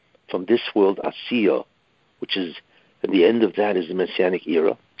changes from this world, Asiya, which is, at the end of that is the Messianic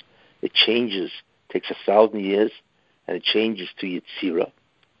era. It changes, takes 1,000 years, and it changes to Yetzirah.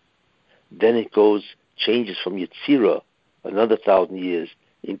 Then it changes from Yetzirah another 1,000 years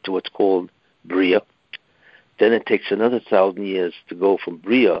into what's called Bria. Then it takes another 1,000 years to go from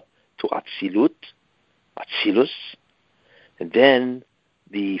Bria to Atzilus, and then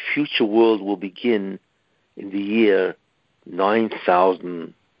the future world will begin in the year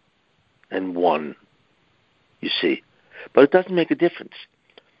 9001, you see. But it doesn't make a difference.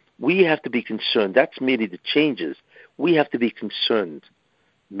 We have to be concerned. That's merely the changes. We have to be concerned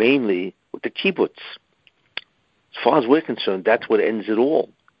mainly with the kibbutz. As far as we're concerned, that's what ends it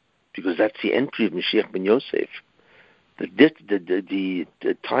all, because that's the entry of Mashiach ben Yosef.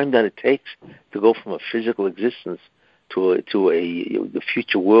 The time that it takes to go from a physical existence to the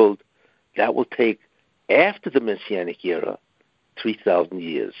future world, that will take, after the Messianic era, 3,000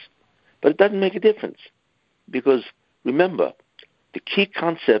 years. But it doesn't make a difference, because remember, the key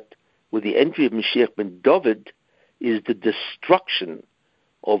concept with the entry of Mashiach ben David is the destruction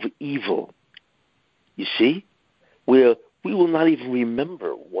of evil. You see, where we will not even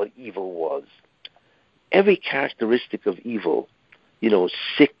remember what evil was. Every characteristic of evil,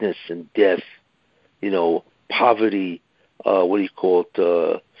 sickness and death, poverty,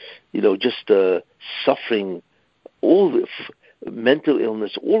 suffering, all the mental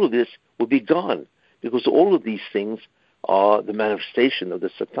illness, all of this will be gone, because all of these things are the manifestation of the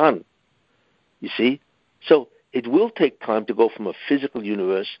Satan. You see? So it will take time to go from a physical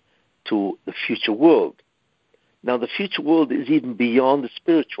universe to the future world. Now, the future world is even beyond the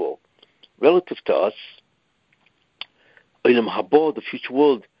spiritual. Relative to us, Olam Haba, the future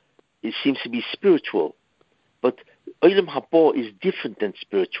world, it seems to be spiritual. But Olam Haba is different than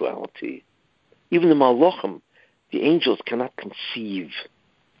spirituality. Even the Malachim, the angels, cannot conceive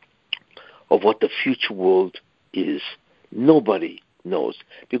of what the future world is. Nobody knows,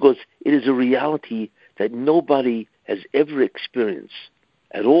 because it is a reality that nobody has ever experienced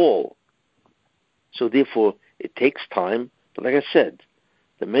at all. So therefore, it takes time. But like I said,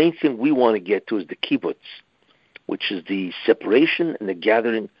 the main thing we want to get to is the kibbutz, which is the separation and the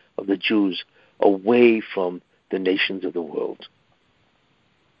gathering of the Jews away from the nations of the world.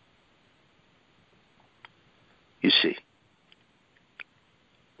 You see.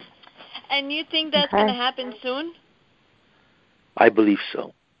 And you think that's going to happen soon? I believe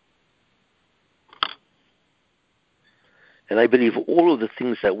so. And I believe all of the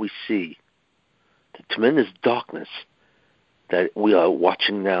things that we see the tremendous darkness that we are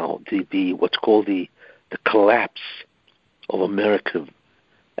watching now, the what's called the collapse of America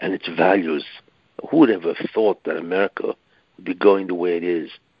and its values. Who would ever have thought that America would be going the way it is?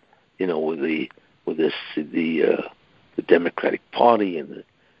 You know, with the Democratic Party and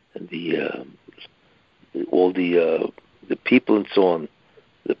all the people and so on,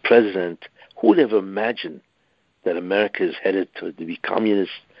 the president. Who would ever imagine that America is headed to be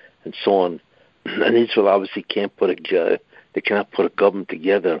communist and so on? And Israel obviously can't they cannot put a government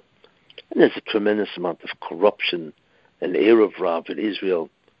together. And there's a tremendous amount of corruption and Erev Rav in Israel.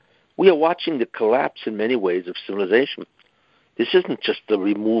 We are watching the collapse in many ways of civilization. This isn't just the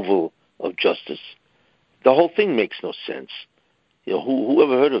removal of justice. The whole thing makes no sense. You know, who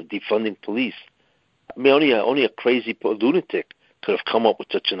ever heard of defunding police? I mean, only a crazy lunatic could have come up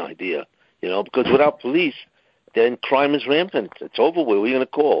with such an idea. You know, because without police, then crime is rampant. It's over with. What are you going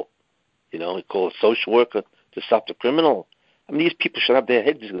to call? You know, you call a social worker to stop the criminal. I mean, these people should have their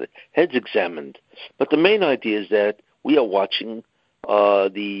heads examined. But the main idea is that we are watching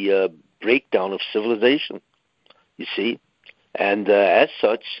the breakdown of civilization, you see. And as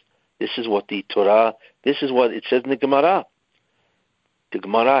such, this is what the Torah, this is what it says in the Gemara. The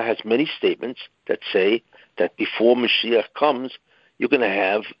Gemara has many statements that say that before Mashiach comes, you're going to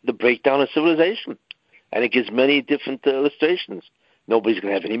have the breakdown of civilization. And it gives many different illustrations. Nobody's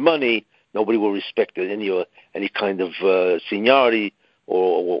going to have any money. Nobody will respect any kind of seniority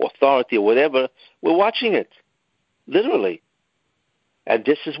or authority or whatever. We're watching it, literally. And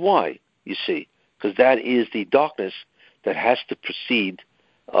this is why, you see, because that is the darkness that has to precede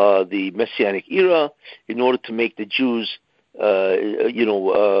the Messianic era in order to make the Jews,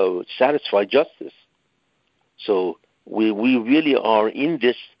 satisfy justice. So we really are in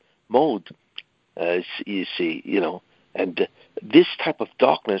this mode, you see, you know, and this type of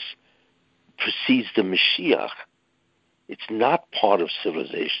darkness precedes the Mashiach. It's not part of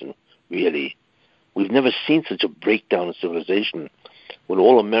civilization, really. We've never seen such a breakdown of civilization. When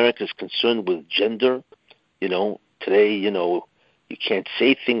all America is concerned with gender, you know, today, you know, you can't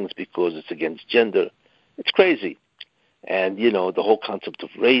say things because it's against gender. It's crazy. And, you know, the whole concept of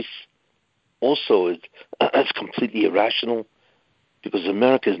race also is completely irrational because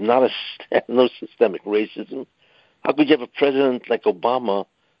America is not no systemic racism. How could you have a president like Obama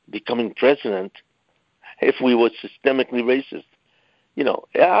becoming president if we were systemically racist? You know,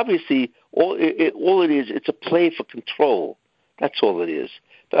 obviously, all it is, it's a play for control. That's all it is.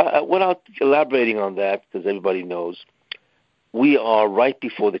 But without elaborating on that, because everybody knows, we are right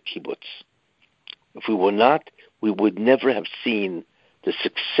before the kibbutz. If we were not, we would never have seen the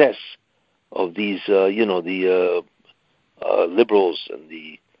success of these, the liberals and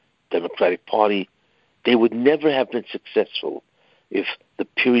the Democratic Party. They would never have been successful if the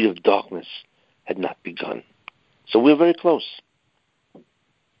period of darkness had not begun. So we're very close.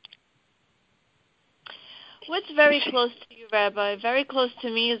 What's very close to you, Rabbi? Very close to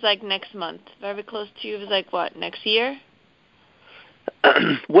me is like next month. Very close to you is like what, next year?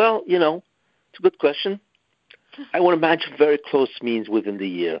 Well, you know, it's a good question. I would imagine very close means within the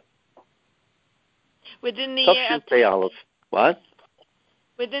year. Within the year of Pei Aleph. What?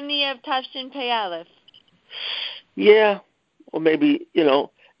 Within the year of Tafshin Pei Aleph. Yeah, or maybe, you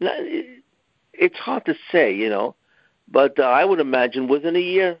know, it's hard to say, you know, but I would imagine within a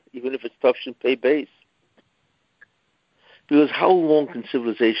year, even if it's Tafshin Pei Beis. Because how long can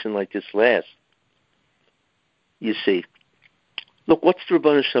civilization like this last? You see, look, what's the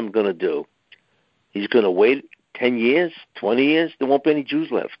Rebbeinu Shem going to do? He's going to wait 10 years, 20 years? There won't be any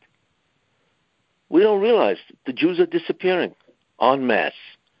Jews left. We don't realize the Jews are disappearing en masse.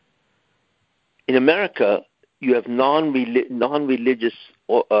 In America, you have non-religious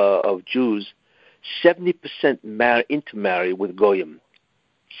of Jews, 70% intermarry with Goyim.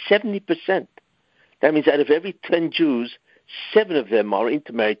 70%. That means out of every 10 Jews, 7 of them are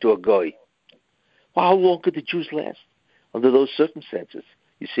intermarried to a Goy. Well, how long could the Jews last under those circumstances?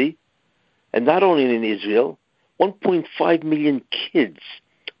 You see? And not only in Israel, 1.5 million kids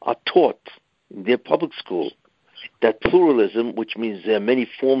are taught in their public school that pluralism, which means there are many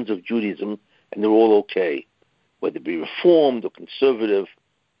forms of Judaism, and they're all okay, whether it be Reformed or conservative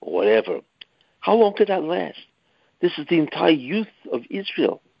or whatever. How long could that last? This is the entire youth of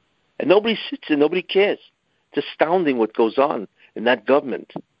Israel. And nobody sits there, nobody cares. It's astounding what goes on in that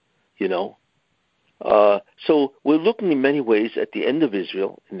government, you know. So we're looking in many ways at the end of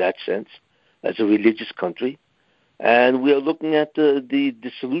Israel, in that sense, as a religious country. And we are looking at the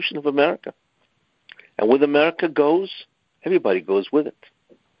dissolution of America. And where America goes, everybody goes with it,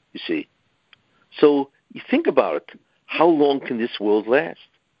 you see. So you think about it. How long can this world last?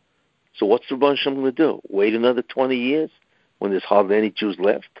 So what's the Rebbeinu Shalom going to do? Wait another 20 years when there's hardly any Jews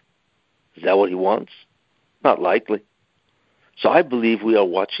left? Is that what he wants? Not likely. So I believe we are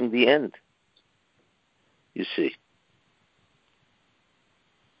watching the end. You see.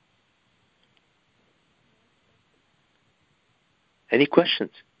 Any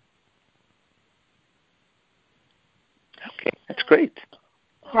questions? Okay, that's great.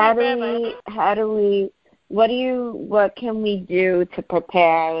 What can we do to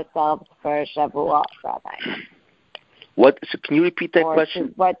prepare ourselves for Shavuot, Rabbi? What? So can you repeat that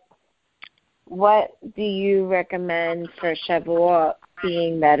question? What do you recommend for Shavuot,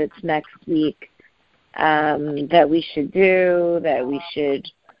 seeing that it's next week, that we should do, that we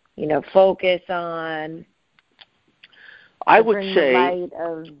should, focus on? I would say light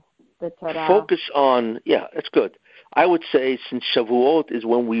of the Torah. Focus on, that's good. I would say since Shavuot is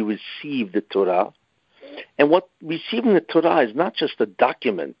when we receive the Torah, and what receiving the Torah is not just a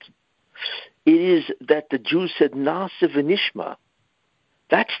document, it is that the Jews said, Na'aseh v'nishma.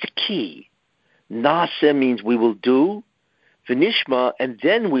 That's the key. Na'aseh means we will do, v'nishma, and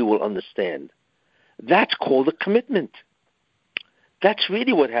then we will understand. That's called a commitment. That's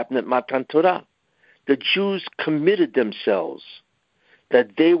really what happened at Matan Torah. The Jews committed themselves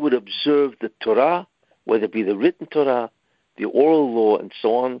that they would observe the Torah, whether it be the written Torah, the oral law, and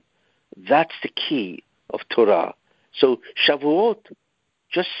so on. That's the key of Torah. So Shavuot,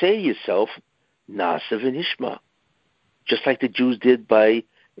 just say to yourself, Na'aseh v'nishma, just like the Jews did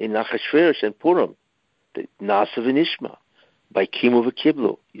in Achashverosh and Purim, the Na'aseh v'nishma, by Kimu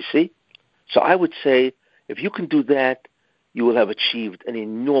v'Kiblu. You see? So I would say, if you can do that, you will have achieved an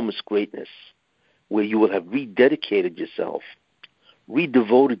enormous greatness, where you will have rededicated yourself,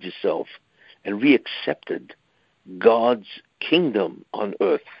 redevoted yourself, and reaccepted God's kingdom on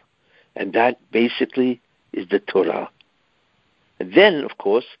earth. And that basically is the Torah. And then, of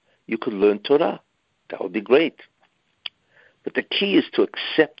course, you could learn Torah. That would be great. But the key is to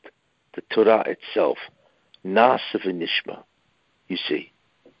accept the Torah itself. Na'aseh v'nishma, you see.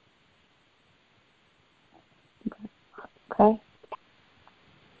 Okay.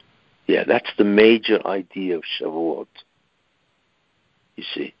 Yeah, that's the major idea of Shavuot. You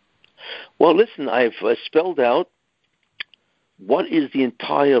see. Well, listen, I've spelled out what is the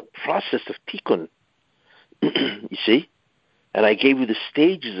entire process of Tikkun. You see? And I gave you the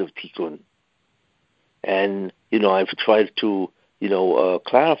stages of Tikkun. And, I've tried to,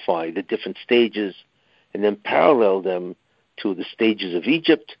 clarify the different stages and then parallel them to the stages of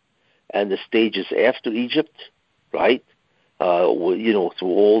Egypt and the stages after Egypt, right? Through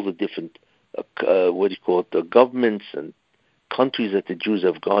all the different, the governments and countries that the Jews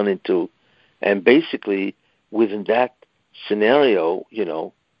have gone into. And basically, within that scenario,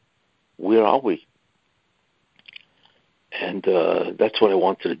 where are we? And that's what I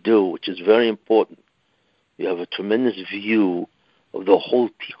wanted to do, which is very important. You have a tremendous view of the whole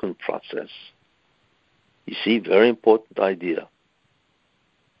Tikkun process. You see, very important idea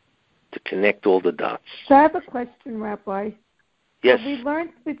to connect all the dots. So I have a question, Rabbi. Yes. So we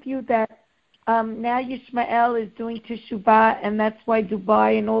learned with you that now Yishmael is doing Teshuvah, and that's why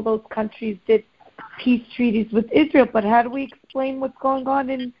Dubai and all those countries did peace treaties with Israel. But how do we explain what's going on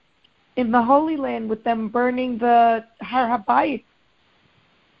in the Holy Land with them burning the Har HaBayit?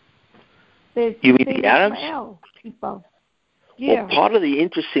 You mean the Arabs? People. Yeah. Well, part of the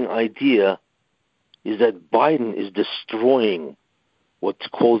interesting idea is that Biden is destroying what's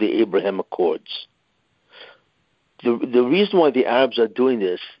called the Abraham Accords. The reason why the Arabs are doing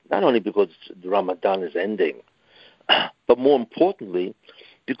this, not only because the Ramadan is ending, but more importantly,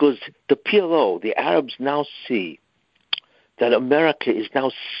 because the PLO, the Arabs now see that America is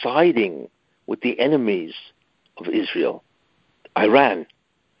now siding with the enemies of Israel, Iran,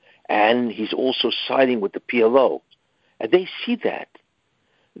 and he's also siding with the PLO. And they see that.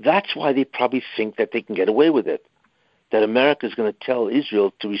 That's why they probably think that they can get away with it, that America is going to tell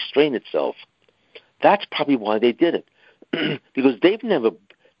Israel to restrain itself. That's probably why they did it, because they've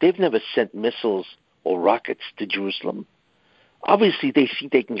never sent missiles or rockets to Jerusalem. Obviously, they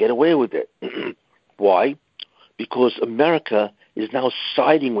think they can get away with it. Why? Because America is now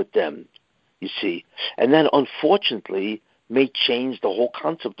siding with them, you see. And that, unfortunately, may change the whole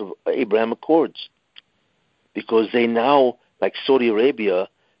concept of Abraham Accords, because they now, like Saudi Arabia,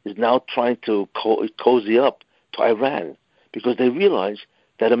 is now trying to cozy up to Iran, because they realize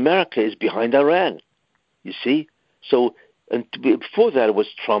that America is behind Iran, you see. So, and before that, it was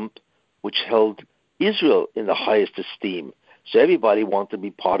Trump, which held Israel in the highest esteem. So everybody wanted to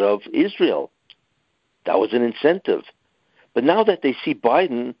be part of Israel. That was an incentive. But now that they see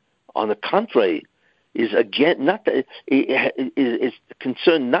Biden, on the contrary, is again not that is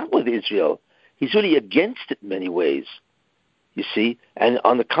concerned not with Israel. He's really against it in many ways. You see, and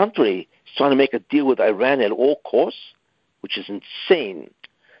on the contrary, he's trying to make a deal with Iran at all costs, which is insane.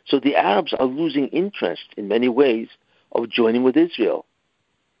 So the Arabs are losing interest in many ways of joining with Israel.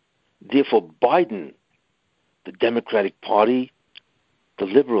 Therefore, Biden, the Democratic Party, the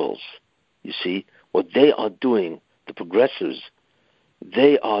liberals, you see, what they are doing, the progressives,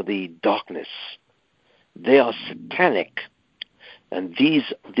 they are the darkness. They are satanic. And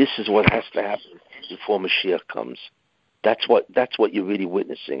this is what has to happen before Mashiach comes. That's what you're really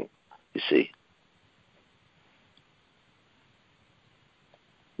witnessing, you see.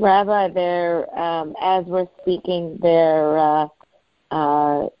 Rabbi, as we're speaking, they're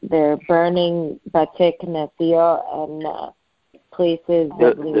burning Batei Knesset and places They're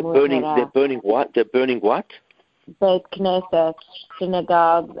of Limud Torah. burning what? They're burning what? Beit Knesset,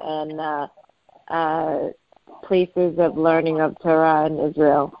 synagogues, and places of learning of Torah in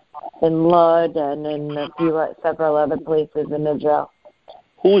Israel, in Lod and in several other places in Israel.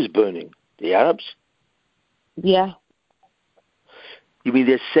 Who is burning? The Arabs? Yeah. You mean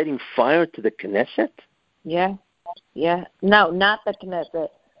they're setting fire to the Knesset? Yeah. No, not the Knesset.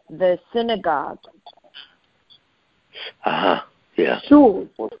 The synagogue. Yeah. Shul.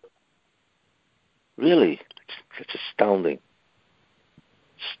 Really? That's astounding.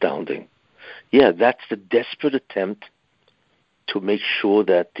 Astounding. Yeah, that's the desperate attempt to make sure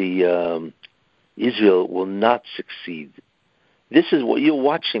that the Israel will not succeed. This is what you're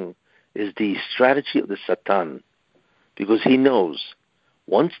watching, is the strategy of the Satan, because he knows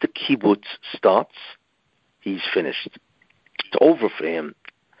once the kibbutz starts, he's finished. It's over for him.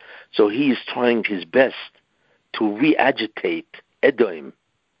 So he is trying his best to re-agitate Edom,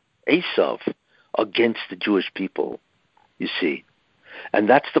 Esav, against the Jewish people, you see. And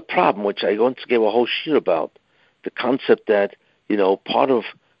that's the problem, which I once gave a whole shir about, the concept that, part of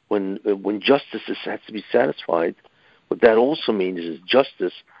when justice has to be satisfied, what that also means is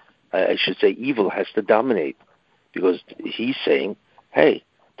justice, I should say evil, has to dominate. Because he's saying, hey,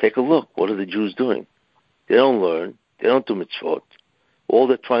 take a look, what are the Jews doing? They don't learn, they don't do mitzvot. All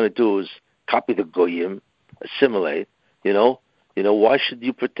they're trying to do is copy the goyim, assimilate, why should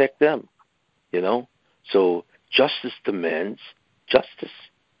you protect them? So justice demands justice.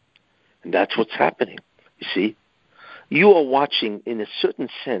 And that's what's happening, you see. You are watching, in a certain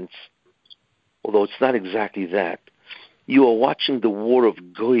sense, although it's not exactly that, you are watching the war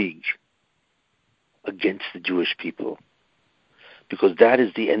of Gog against the Jewish people. Because that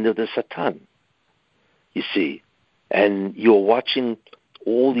is the end of the Satan, you see. And you're watching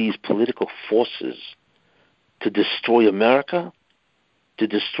all these political forces to destroy America, to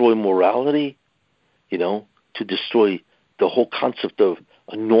destroy morality, to destroy the whole concept of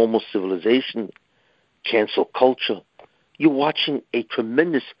a normal civilization, cancel culture. You're watching a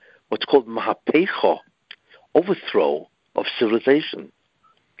tremendous, what's called mahapecha, overthrow of civilization.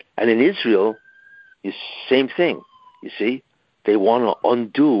 And in Israel, same thing, you see. They want to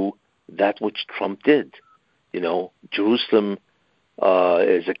undo that which Trump did. Jerusalem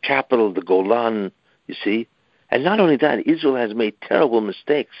is a capital, the Golan, you see. And not only that, Israel has made terrible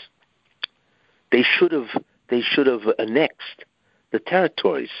mistakes. They should have annexed the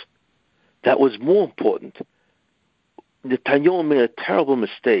territories. That was more important. Netanyahu made a terrible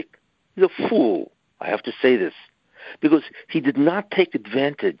mistake. He's a fool, I have to say this, because he did not take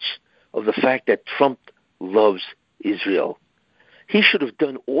advantage of the fact that Trump loves Israel. He should have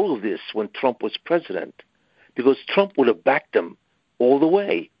done all of this when Trump was president, because Trump would have backed him all the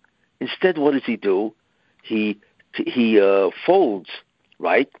way. Instead, what does he do? He folds,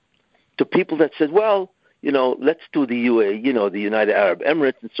 right, to people that said, well, let's do the UAE, the United Arab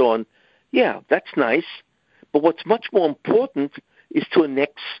Emirates and so on. Yeah, that's nice. But what's much more important is to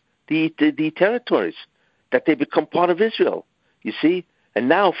annex the territories, that they become part of Israel, you see? And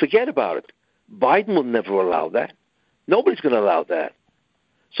now forget about it. Biden will never allow that. Nobody's going to allow that.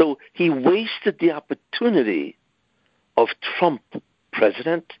 So he wasted the opportunity of Trump,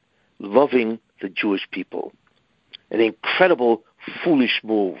 president, loving the Jewish people. An incredible, foolish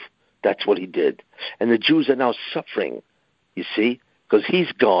move. That's what he did. And the Jews are now suffering, you see, because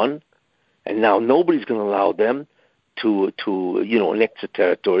he's gone, and now nobody's going to allow them to annex the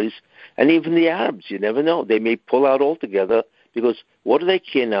territories. And even the Arabs, you never know. They may pull out altogether, because what do they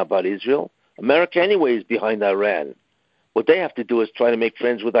care now about Israel? America anyway is behind Iran. What they have to do is try to make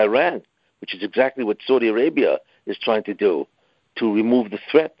friends with Iran, which is exactly what Saudi Arabia is trying to do, to remove the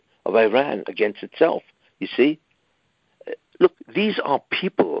threat of Iran against itself. You see? Look, these are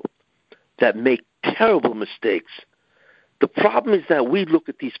people that make terrible mistakes. The problem is that we look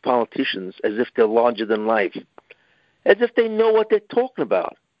at these politicians as if they're larger than life, as if they know what they're talking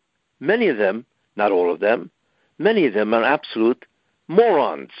about. Many of them, not all of them, many of them are absolute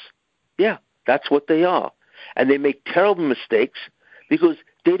morons. Yeah, that's what they are. And they make terrible mistakes because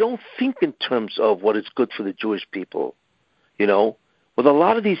they don't think in terms of what is good for the Jewish people. You know, with a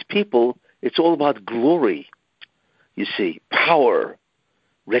lot of these people, it's all about glory, you see, power,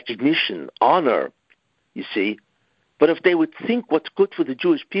 recognition, honor, you see. But if they would think what's good for the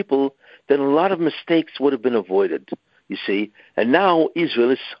Jewish people, then a lot of mistakes would have been avoided, you see. And now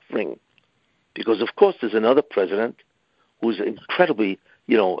Israel is suffering because, of course, there's another president who's incredibly,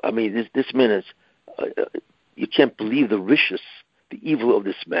 this man is, you can't believe the evil of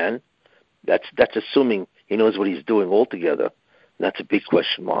this man. That's assuming he knows what he's doing altogether. That's a big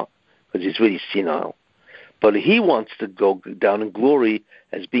question mark because he's really senile. But he wants to go down in glory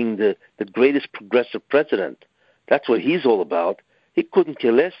as being the greatest progressive president. That's what he's all about. He couldn't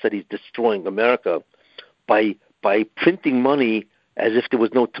care less that he's destroying America by printing money as if there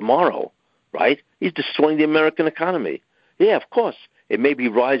was no tomorrow, right? He's destroying the American economy. Yeah, of course. It may be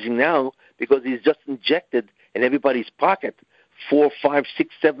rising now because he's just injected in everybody's pocket $4,000, $5,000,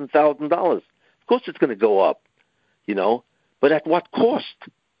 $6,000, $7,000. Of course it's going to go up, you know. But at what cost?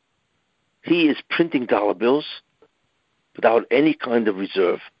 He is printing dollar bills without any kind of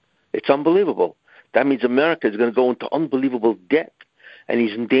reserve. It's unbelievable. That means America is going to go into unbelievable debt, and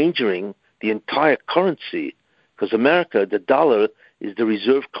he's endangering the entire currency because America, the dollar, is the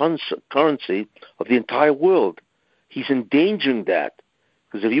reserve currency of the entire world. He's endangering that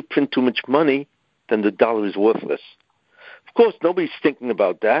because if you print too much money, then the dollar is worthless. Of course, nobody's thinking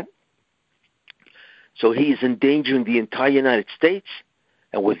about that. So he is endangering the entire United States,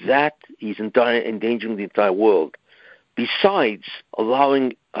 and with that, he's endangering the entire world. Besides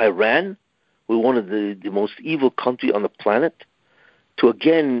allowing Iran, who is one of the most evil country on the planet, to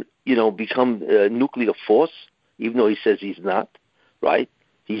again, become a nuclear force, even though he says he's not, right?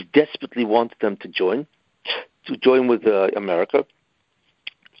 He's desperately wanted them to join with America.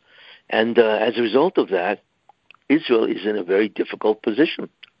 And as a result of that, Israel is in a very difficult position,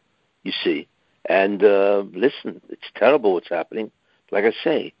 you see. And listen, it's terrible what's happening. Like I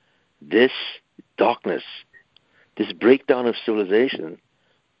say, this darkness, this breakdown of civilization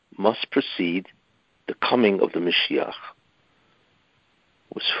must precede the coming of the Mashiach.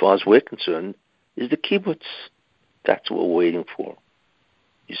 As far as we're concerned, is the kibbutz. That's what we're waiting for,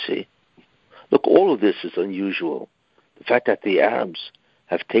 you see. Look, all of this is unusual. The fact that the Arabs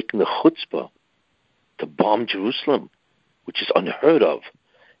have taken the chutzpah to bomb Jerusalem, which is unheard of,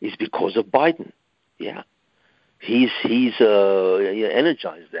 is because of Biden. Yeah. He's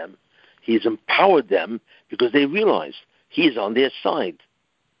energized them. He's empowered them because they realize he's on their side.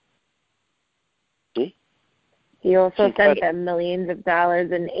 See? He also sent them millions of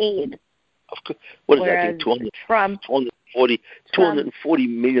dollars in aid. Of course. What is that? $240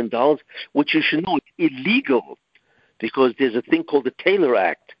 million, which you should know is illegal because there's a thing called the Taylor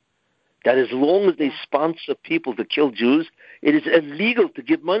Act that as long as they sponsor people to kill Jews, it is illegal to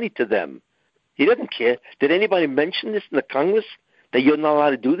give money to them. He doesn't care. Did anybody mention this in the Congress, that you're not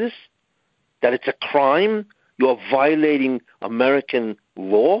allowed to do this? That it's a crime? You're violating American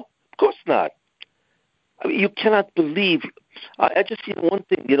law? Of course not. I mean, you cannot believe. I just see one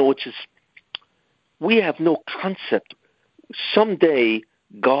thing, which is we have no concept. Someday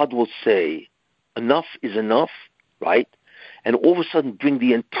God will say, enough is enough, right? And all of a sudden bring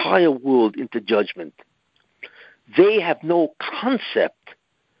the entire world into judgment. They have no concept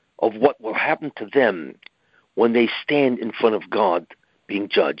of what will happen to them when they stand in front of God being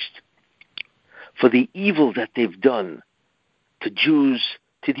judged. For the evil that they've done to Jews,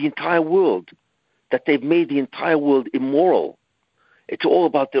 to the entire world, that they've made the entire world immoral. It's all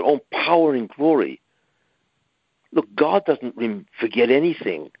about their own power and glory. Look, God doesn't forget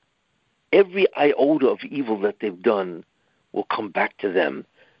anything. Every iota of evil that they've done will come back to them,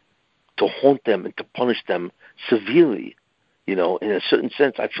 to haunt them and to punish them severely. In a certain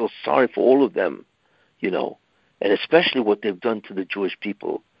sense, I feel sorry for all of them, and especially what they've done to the Jewish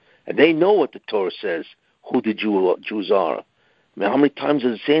people. And they know what the Torah says, who the Jews are. I mean, how many times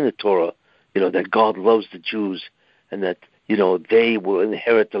does it say in the Torah, that God loves the Jews and that, they will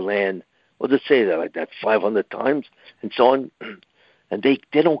inherit the land? Well, does it say that like that 500 times and so on? And they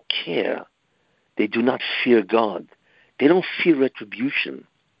don't care. They do not fear God. They don't fear retribution.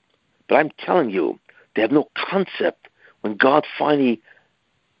 But I'm telling you, they have no concept when God finally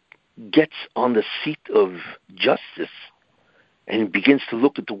gets on the seat of justice and begins to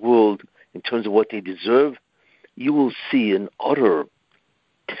look at the world in terms of what they deserve, you will see an utter,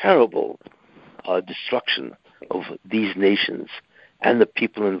 terrible destruction of these nations and the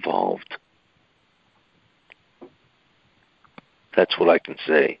people involved. That's what I can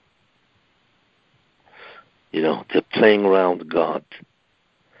say. They're playing around with God.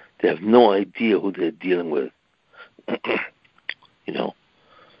 They have no idea who they're dealing with.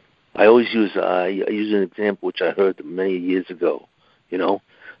 I always use an example which I heard many years ago.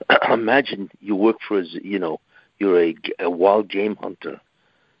 Imagine you work for you're a wild game hunter,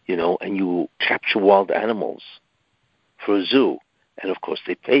 and you capture wild animals for a zoo, and of course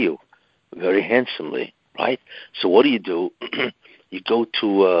they pay you very handsomely, right? So what do? You go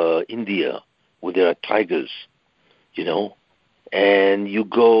to India where there are tigers, and you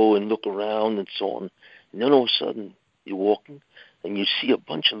go and look around and so on, and then all of a sudden you're walking and you see a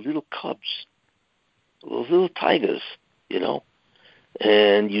bunch of little cubs, little tigers,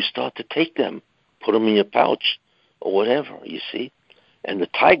 and you start to take them, put them in your pouch or whatever, you see, and the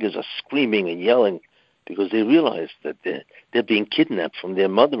tigers are screaming and yelling because they realize that they're being kidnapped from their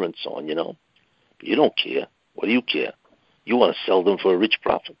mother and so on, But you don't care. What do you care? You want to sell them for a rich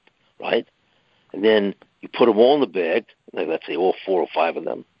profit, right? And then you put them all in the bag, like let's say all 4 or 5 of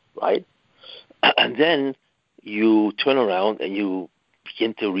them, right? And then you turn around and you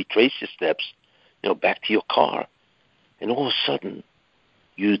begin to retrace your steps, back to your car. And all of a sudden,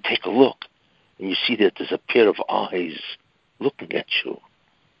 you take a look and you see that there's a pair of eyes looking at you.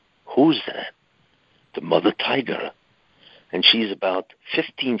 Who's that? The mother tiger. And she's about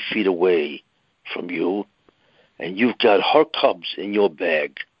 15 feet away from you, and you've got her cubs in your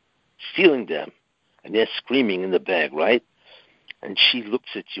bag, stealing them, and they're screaming in the bag, right? And she looks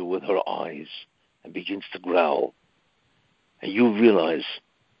at you with her eyes and begins to growl. And you realize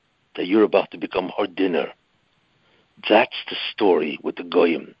that you're about to become her dinner. That's the story with the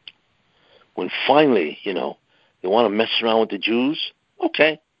Goyim. When finally, they want to mess around with the Jews,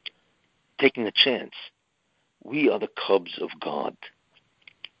 okay, taking a chance. We are the cubs of God.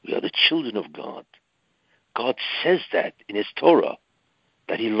 We are the children of God. God says that in His Torah,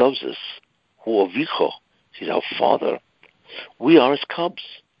 that He loves us. Hu avicho, He's our Father. We are His cubs.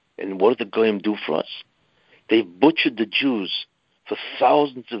 And what did the Goyim do for us? They butchered the Jews for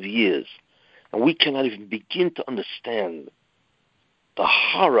thousands of years. And we cannot even begin to understand the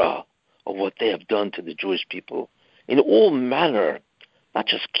horror of what they have done to the Jewish people in all manner, not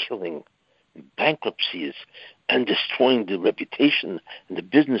just killing, bankruptcies, and destroying the reputation and the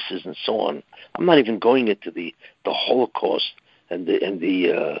businesses and so on. I'm not even going into the Holocaust and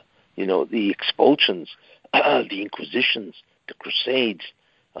the expulsions, the Inquisitions, the Crusades,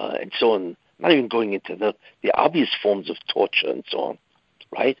 and so on. I'm not even going into the obvious forms of torture and so on,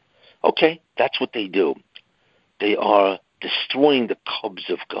 right? Okay, that's what they do. They are destroying the cubs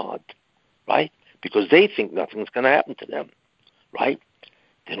of God, right? Because they think nothing's going to happen to them, right?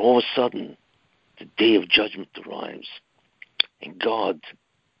 Then all of a sudden, the day of judgment arrives, and God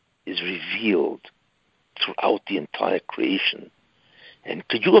is revealed throughout the entire creation. And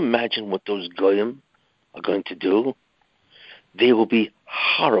could you imagine what those Goyim are going to do? They will be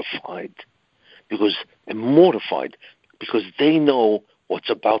horrified and mortified because they know what's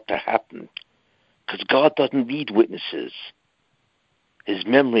about to happen. Because God doesn't need witnesses. His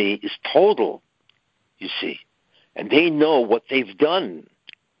memory is total, you see. And they know what they've done.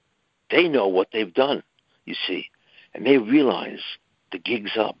 They know what they've done, you see. And they realize the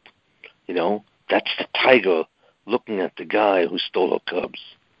gig's up. That's the tiger looking at the guy who stole her cubs.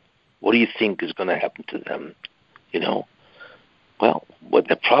 What do you think is going to happen to them? Well, what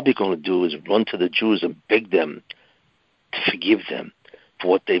they're probably going to do is run to the Jews and beg them to forgive them for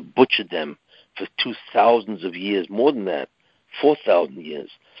what they butchered them for 2,000 of years, more than that, 4,000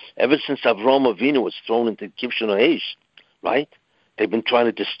 years. Ever since Avraham Avinu was thrown into Kibshon HaEsh, right? They've been trying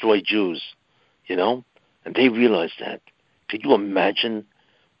to destroy Jews, and they realized that. Could you imagine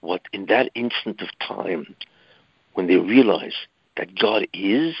what, in that instant of time, when they realize that God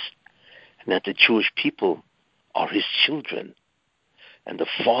is, and that the Jewish people are His children, and the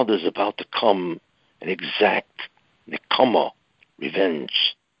Father is about to come and exact nekama,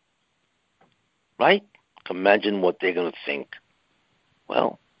 revenge, right? Imagine what they're going to think.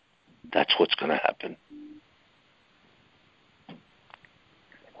 Well, that's what's going to happen.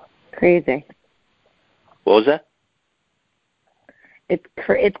 Crazy. What was that?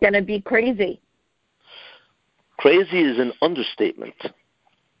 It's going to be crazy. Crazy is an understatement.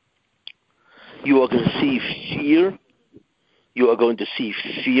 You are going to see fear. You are going to see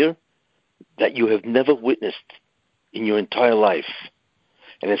fear that you have never witnessed in your entire life.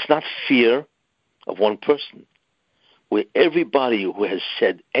 And it's not fear of one person, where everybody who has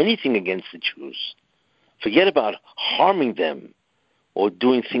said anything against the Jews, forget about harming them or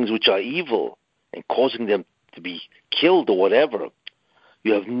doing things which are evil and causing them to be killed or whatever,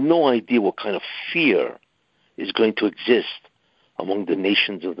 you have no idea what kind of fear is going to exist among the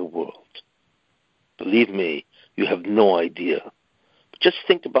nations of the world. Believe me, you have no idea. But just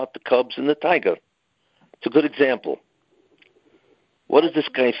think about the cubs and the tiger. It's a good example. What is this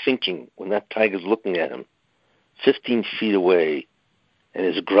guy thinking when that tiger's looking at him 15 feet away and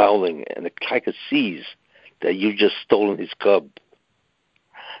is growling, and the tiger sees that you've just stolen his cub,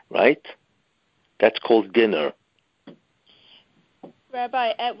 right? That's called dinner.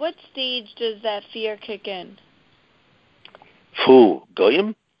 Rabbi, at what stage does that fear kick in? Who?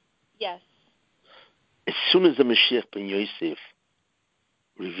 Goyim? Yes. As soon as the Mashiach ben Yosef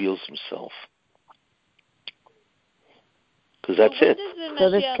reveals himself. Because that's it. So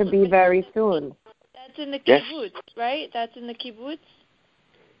this could be very soon. That's in the kibbutz, right? That's in the kibbutz?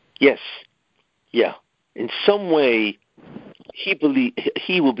 Yes. Yeah. In some way, he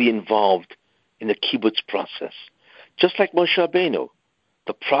will be involved in the kibbutz process. Just like Moshe Rabbeinu.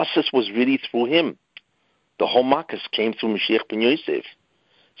 The process was really through him. The whole Makkos came through Mashiach ben Yosef.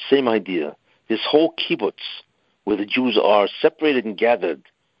 Same idea. This whole kibbutz, where the Jews are separated and gathered,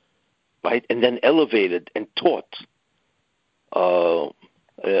 right, and then elevated and taught,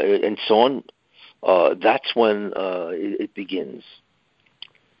 and so on, that's when it begins.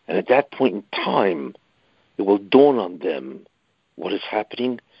 And at that point in time, it will dawn on them what is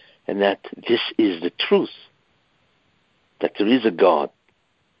happening, and that this is the truth, that there is a God,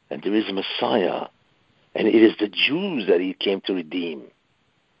 and there is a Messiah, and it is the Jews that he came to redeem.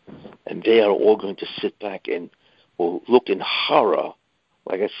 And they are all going to sit back and will look in horror,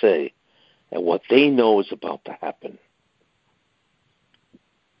 like I say, at what they know is about to happen.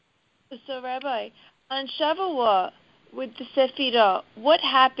 So, Rabbi, on Shavuot with the Sefirah, what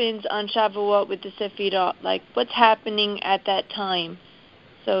happens on Shavuot with the Sefirah? Like, what's happening at that time?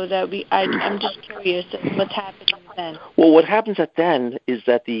 So that I'm just curious what's happening then. Well, what happens at then is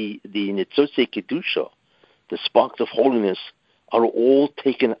that the Nitzotei Kedusha, the sparks of holiness, are all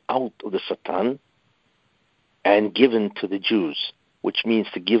taken out of the Satan and given to the Jews, which means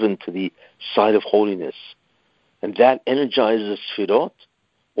to given to the side of holiness. And that energizes Sfirot,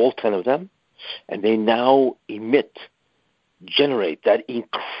 all 10 of them, and they now generate that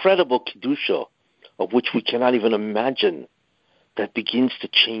incredible Kedusha of which we cannot even imagine, that begins to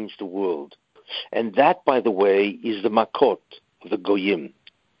change the world. And that, by the way, is the Makot of the Goyim.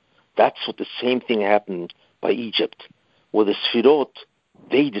 That's what the same thing happened by Egypt, where the Sfirot,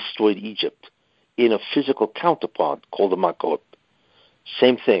 they destroyed Egypt in a physical counterpart called the Makot.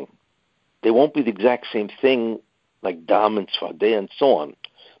 Same thing. They won't be the exact same thing like Dam and Tzfardeh and so on,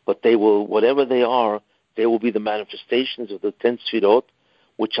 but they will, whatever they are, they will be the manifestations of the 10 Sfirot,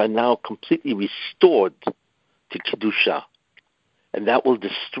 which are now completely restored to Kedusha. And that will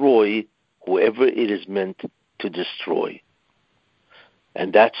destroy whoever it is meant to destroy.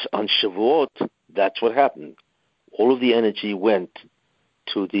 And that's on Shavuot, that's what happened. All of the energy went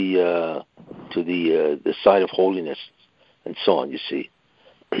to the side of holiness and so on, you see.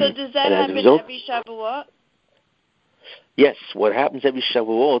 So does that happen every Shavuot? Yes, what happens every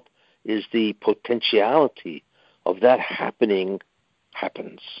Shavuot is the potentiality of that happening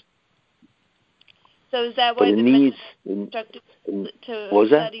happens. So is that why the instructed to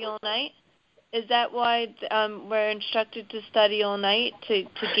study all night? Is that why we're instructed to study all night to gain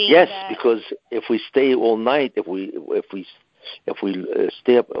yes, that? Yes, because if we stay all night, if we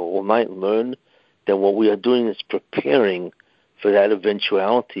stay up all night and learn, then what we are doing is preparing for that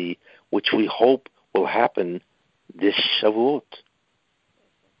eventuality, which we hope will happen this Shavuot.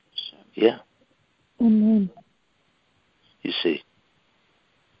 Yeah. Amen. You see.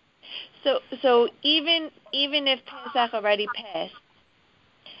 So even if Pesach already passed,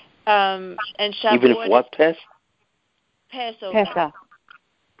 and Shavuot even if what passed? Passover. Pesach.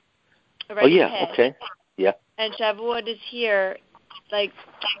 Oh yeah, passed, okay, yeah. And Shavuot is here, like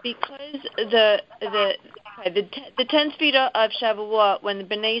because the 10th feet of Shavuot, when the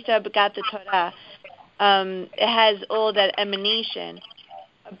Bnei Yisrael got the Torah, it has all that emanation,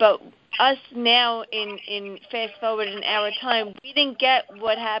 but us now in fast forward in our time, we didn't get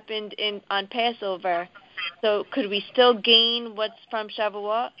what happened on Passover. So could we still gain what's from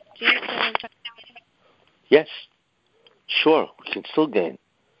Shavuot? Do you understand what I'm trying to say? Yes, sure, we can still gain.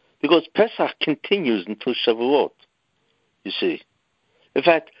 Because Pesach continues until Shavuot, you see. In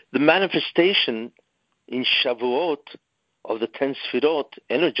fact, the manifestation in Shavuot of the 10 Sfirot,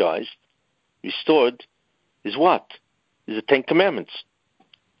 energized, restored, is what? Is the 10 Commandments.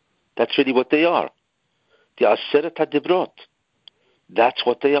 That's really what they are. The Aseret HaDibrot. That's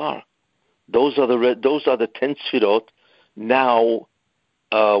what they are. Those are the 10 Sfirot now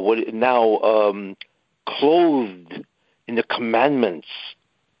clothed in the commandments.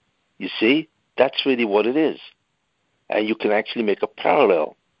 You see? That's really what it is. And you can actually make a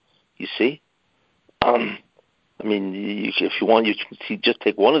parallel. You see? If you want, you can just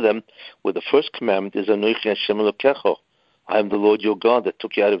take one of them, where the first commandment is Anochi Hashem Elokecha. I am the Lord your God that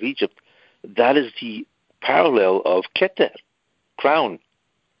took you out of Egypt. That is the parallel of Keter, crown.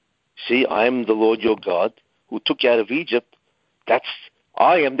 See, I am the Lord your God who took you out of Egypt.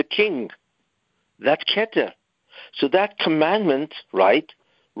 I am the king. That's Keter. So that commandment, right,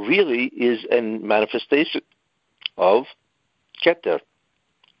 really is a manifestation of Keter.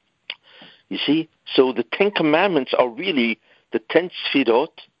 You see? So the 10 Commandments are really the 10 Sfirot,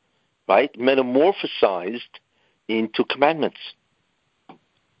 right, metamorphosized into commandments.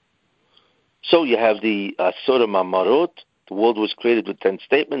 So you have the Asura Mamarot, the world was created with 10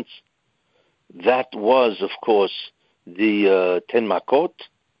 statements. That was, of course, the 10 Makot,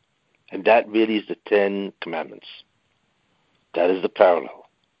 and that really is the 10 Commandments. That is the parallel.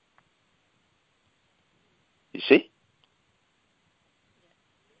 You see?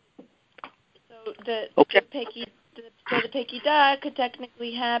 So the Pekidah could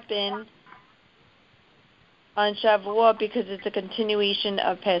technically happen on Shavuot because it's a continuation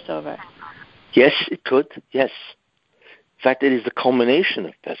of Passover. Yes, it could. Yes. In fact, it is the culmination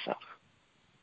of Pesach.